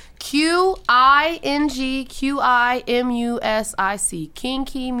 iTunes. QINGQIMUSIC. King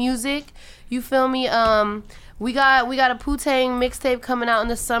Key Music. You feel me? We got a Putang mixtape coming out in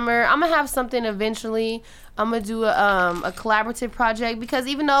the summer. I'm gonna have something eventually. I'm gonna do a collaborative project because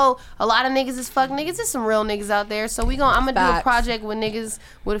even though a lot of niggas is fuck niggas, there's some real niggas out there. So I'm gonna do a project with niggas,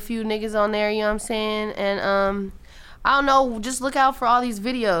 with a few niggas on there. You know what I'm saying? And I don't know, just look out for all these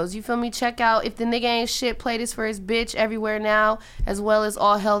videos. You feel me? Check out If the Nigga Ain't Shit, Play This for His Bitch everywhere now, as well as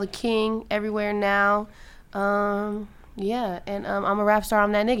All Hell the King everywhere now. Yeah, and I'm a rap star.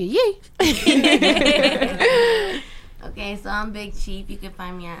 I'm that nigga. Yee. Okay, so I'm Big Chief. You can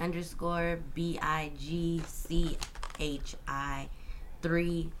find me at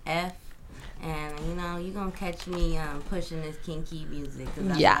 _BIGCHI3F. And, you know, you're going to catch me pushing this kinky music. Cause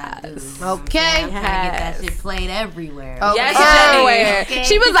that's what I do, you know Okay. I'm trying to get that shit played everywhere. Okay. Yes, everywhere. Okay.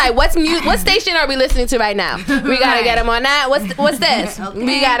 She was like, "What station are we listening to right now? We gotta get him on that. What's this? Okay.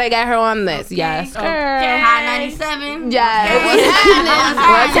 We gotta get her on this." Okay. Yes, girl. High 97. Yes. Okay.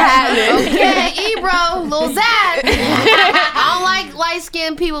 What's happening? Okay, Ebro, Lil Zach. I don't like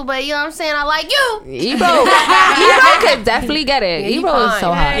light-skinned people, but you know what I'm saying? I like you. Ebro could definitely get it. Yeah, Ebro is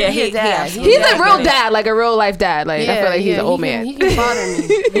so hot. Yeah, He's a real dad, like a real life dad. Like I feel like he's an old man. He can father me.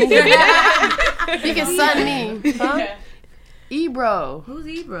 He can son me. Huh? Ebro. Who's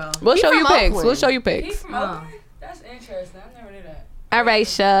Ebro? We'll show you from pics. Oakland. We'll show you pics. From Oakland? That's interesting. I never knew that. All right,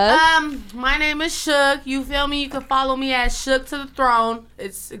 Shug. My name is Shook. You feel me? You can follow me at Shook to the Throne.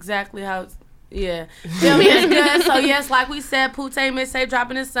 It's exactly how it's. Yeah. Feel me? It's good. So, yes, like we said, Putang mixtape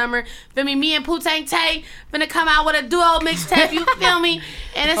dropping this summer. Feel me? Me and Putang Tay finna come out with a duo mixtape. You feel me?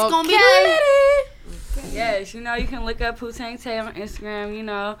 And it's gonna be litty. Yes, you know, you can look up Putang Tay on Instagram, you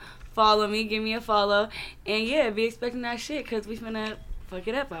know, follow me, give me a follow. And, yeah, be expecting that shit because we finna fuck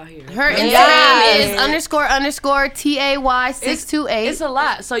it up out here. Her Instagram is __TAY628. It's a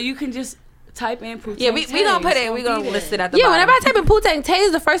lot. So you can just type in Putang. Yeah, we gonna put it. We gonna list it at the Yeah, bottom. whenever I type in Putang, Tay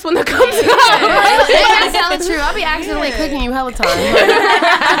is the first one that comes up. That's hella true. I'll be accidentally cooking you hella time.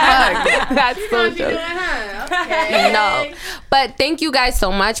 That's so true. No, but thank you guys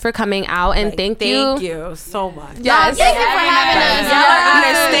so much for coming out, and thank you so much. Yes, Thank you for having us. Y'all are out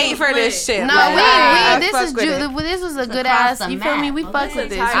of state for this shit. No, Like, this is a good ass. You feel me? We fuck with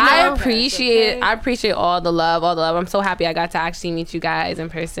this. I appreciate all the love, I'm so happy I got to actually meet you guys in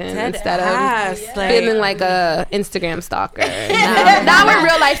person instead of feeling like a Instagram stalker. Now we're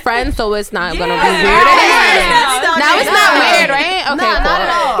real life friends, so it's not gonna be weird anymore. Now it's not weird, right? Okay, No, not at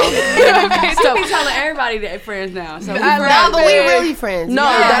all. Okay, so We telling everybody that friends now. So No, but we really friends. no,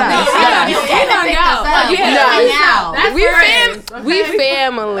 we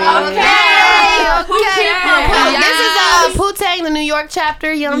family. Okay. This is Putang, the New York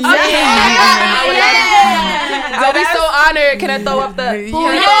chapter. You know what I'm saying? I'll be so honored. Can I throw up the?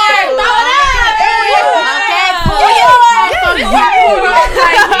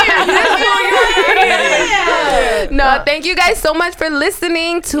 No, thank you guys so much for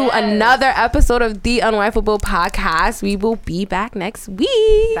listening to another episode of the Unwifeable podcast. We will be back next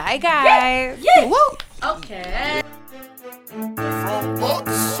week. Bye, guys. Woo. Okay.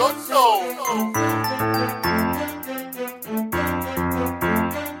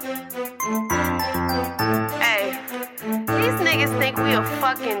 Hey, please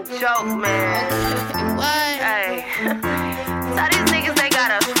fucking joke, man. What? Hey. Tell these niggas they got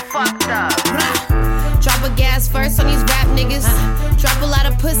us fucked up. Drop a gas first on these rap niggas. Drop a lot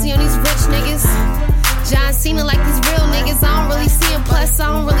of pussy on these rich niggas. John Cena like these real niggas. I don't really see him, plus I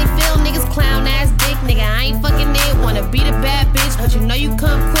don't really feel niggas. Clown ass dick nigga, I ain't fucking it. Wanna be the bad bitch, but you know you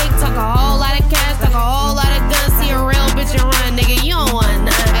come quick. Talk a whole lot of cash, talk a whole lot of guns. See a real bitch and run, nigga, you don't want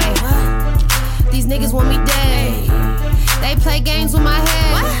none. Ay. These niggas want me dead. They play games with my head.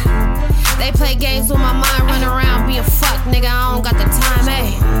 They play games with my mind. Run around being fucked, nigga, I don't got the time, ay.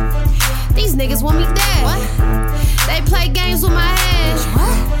 These niggas want me dead. They play games with my head.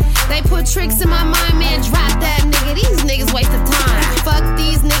 They put tricks in my mind, man, drop that nigga. These niggas waste of time. Fuck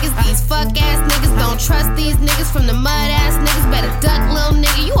these niggas, these fuck ass niggas. Don't trust these niggas from the mud ass niggas. Better duck, little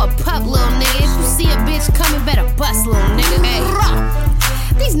nigga, you a pup, little nigga. If you see a bitch coming, better bust, little nigga.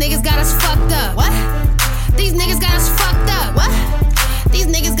 Ay. These niggas got us fucked up. These niggas got us fucked up.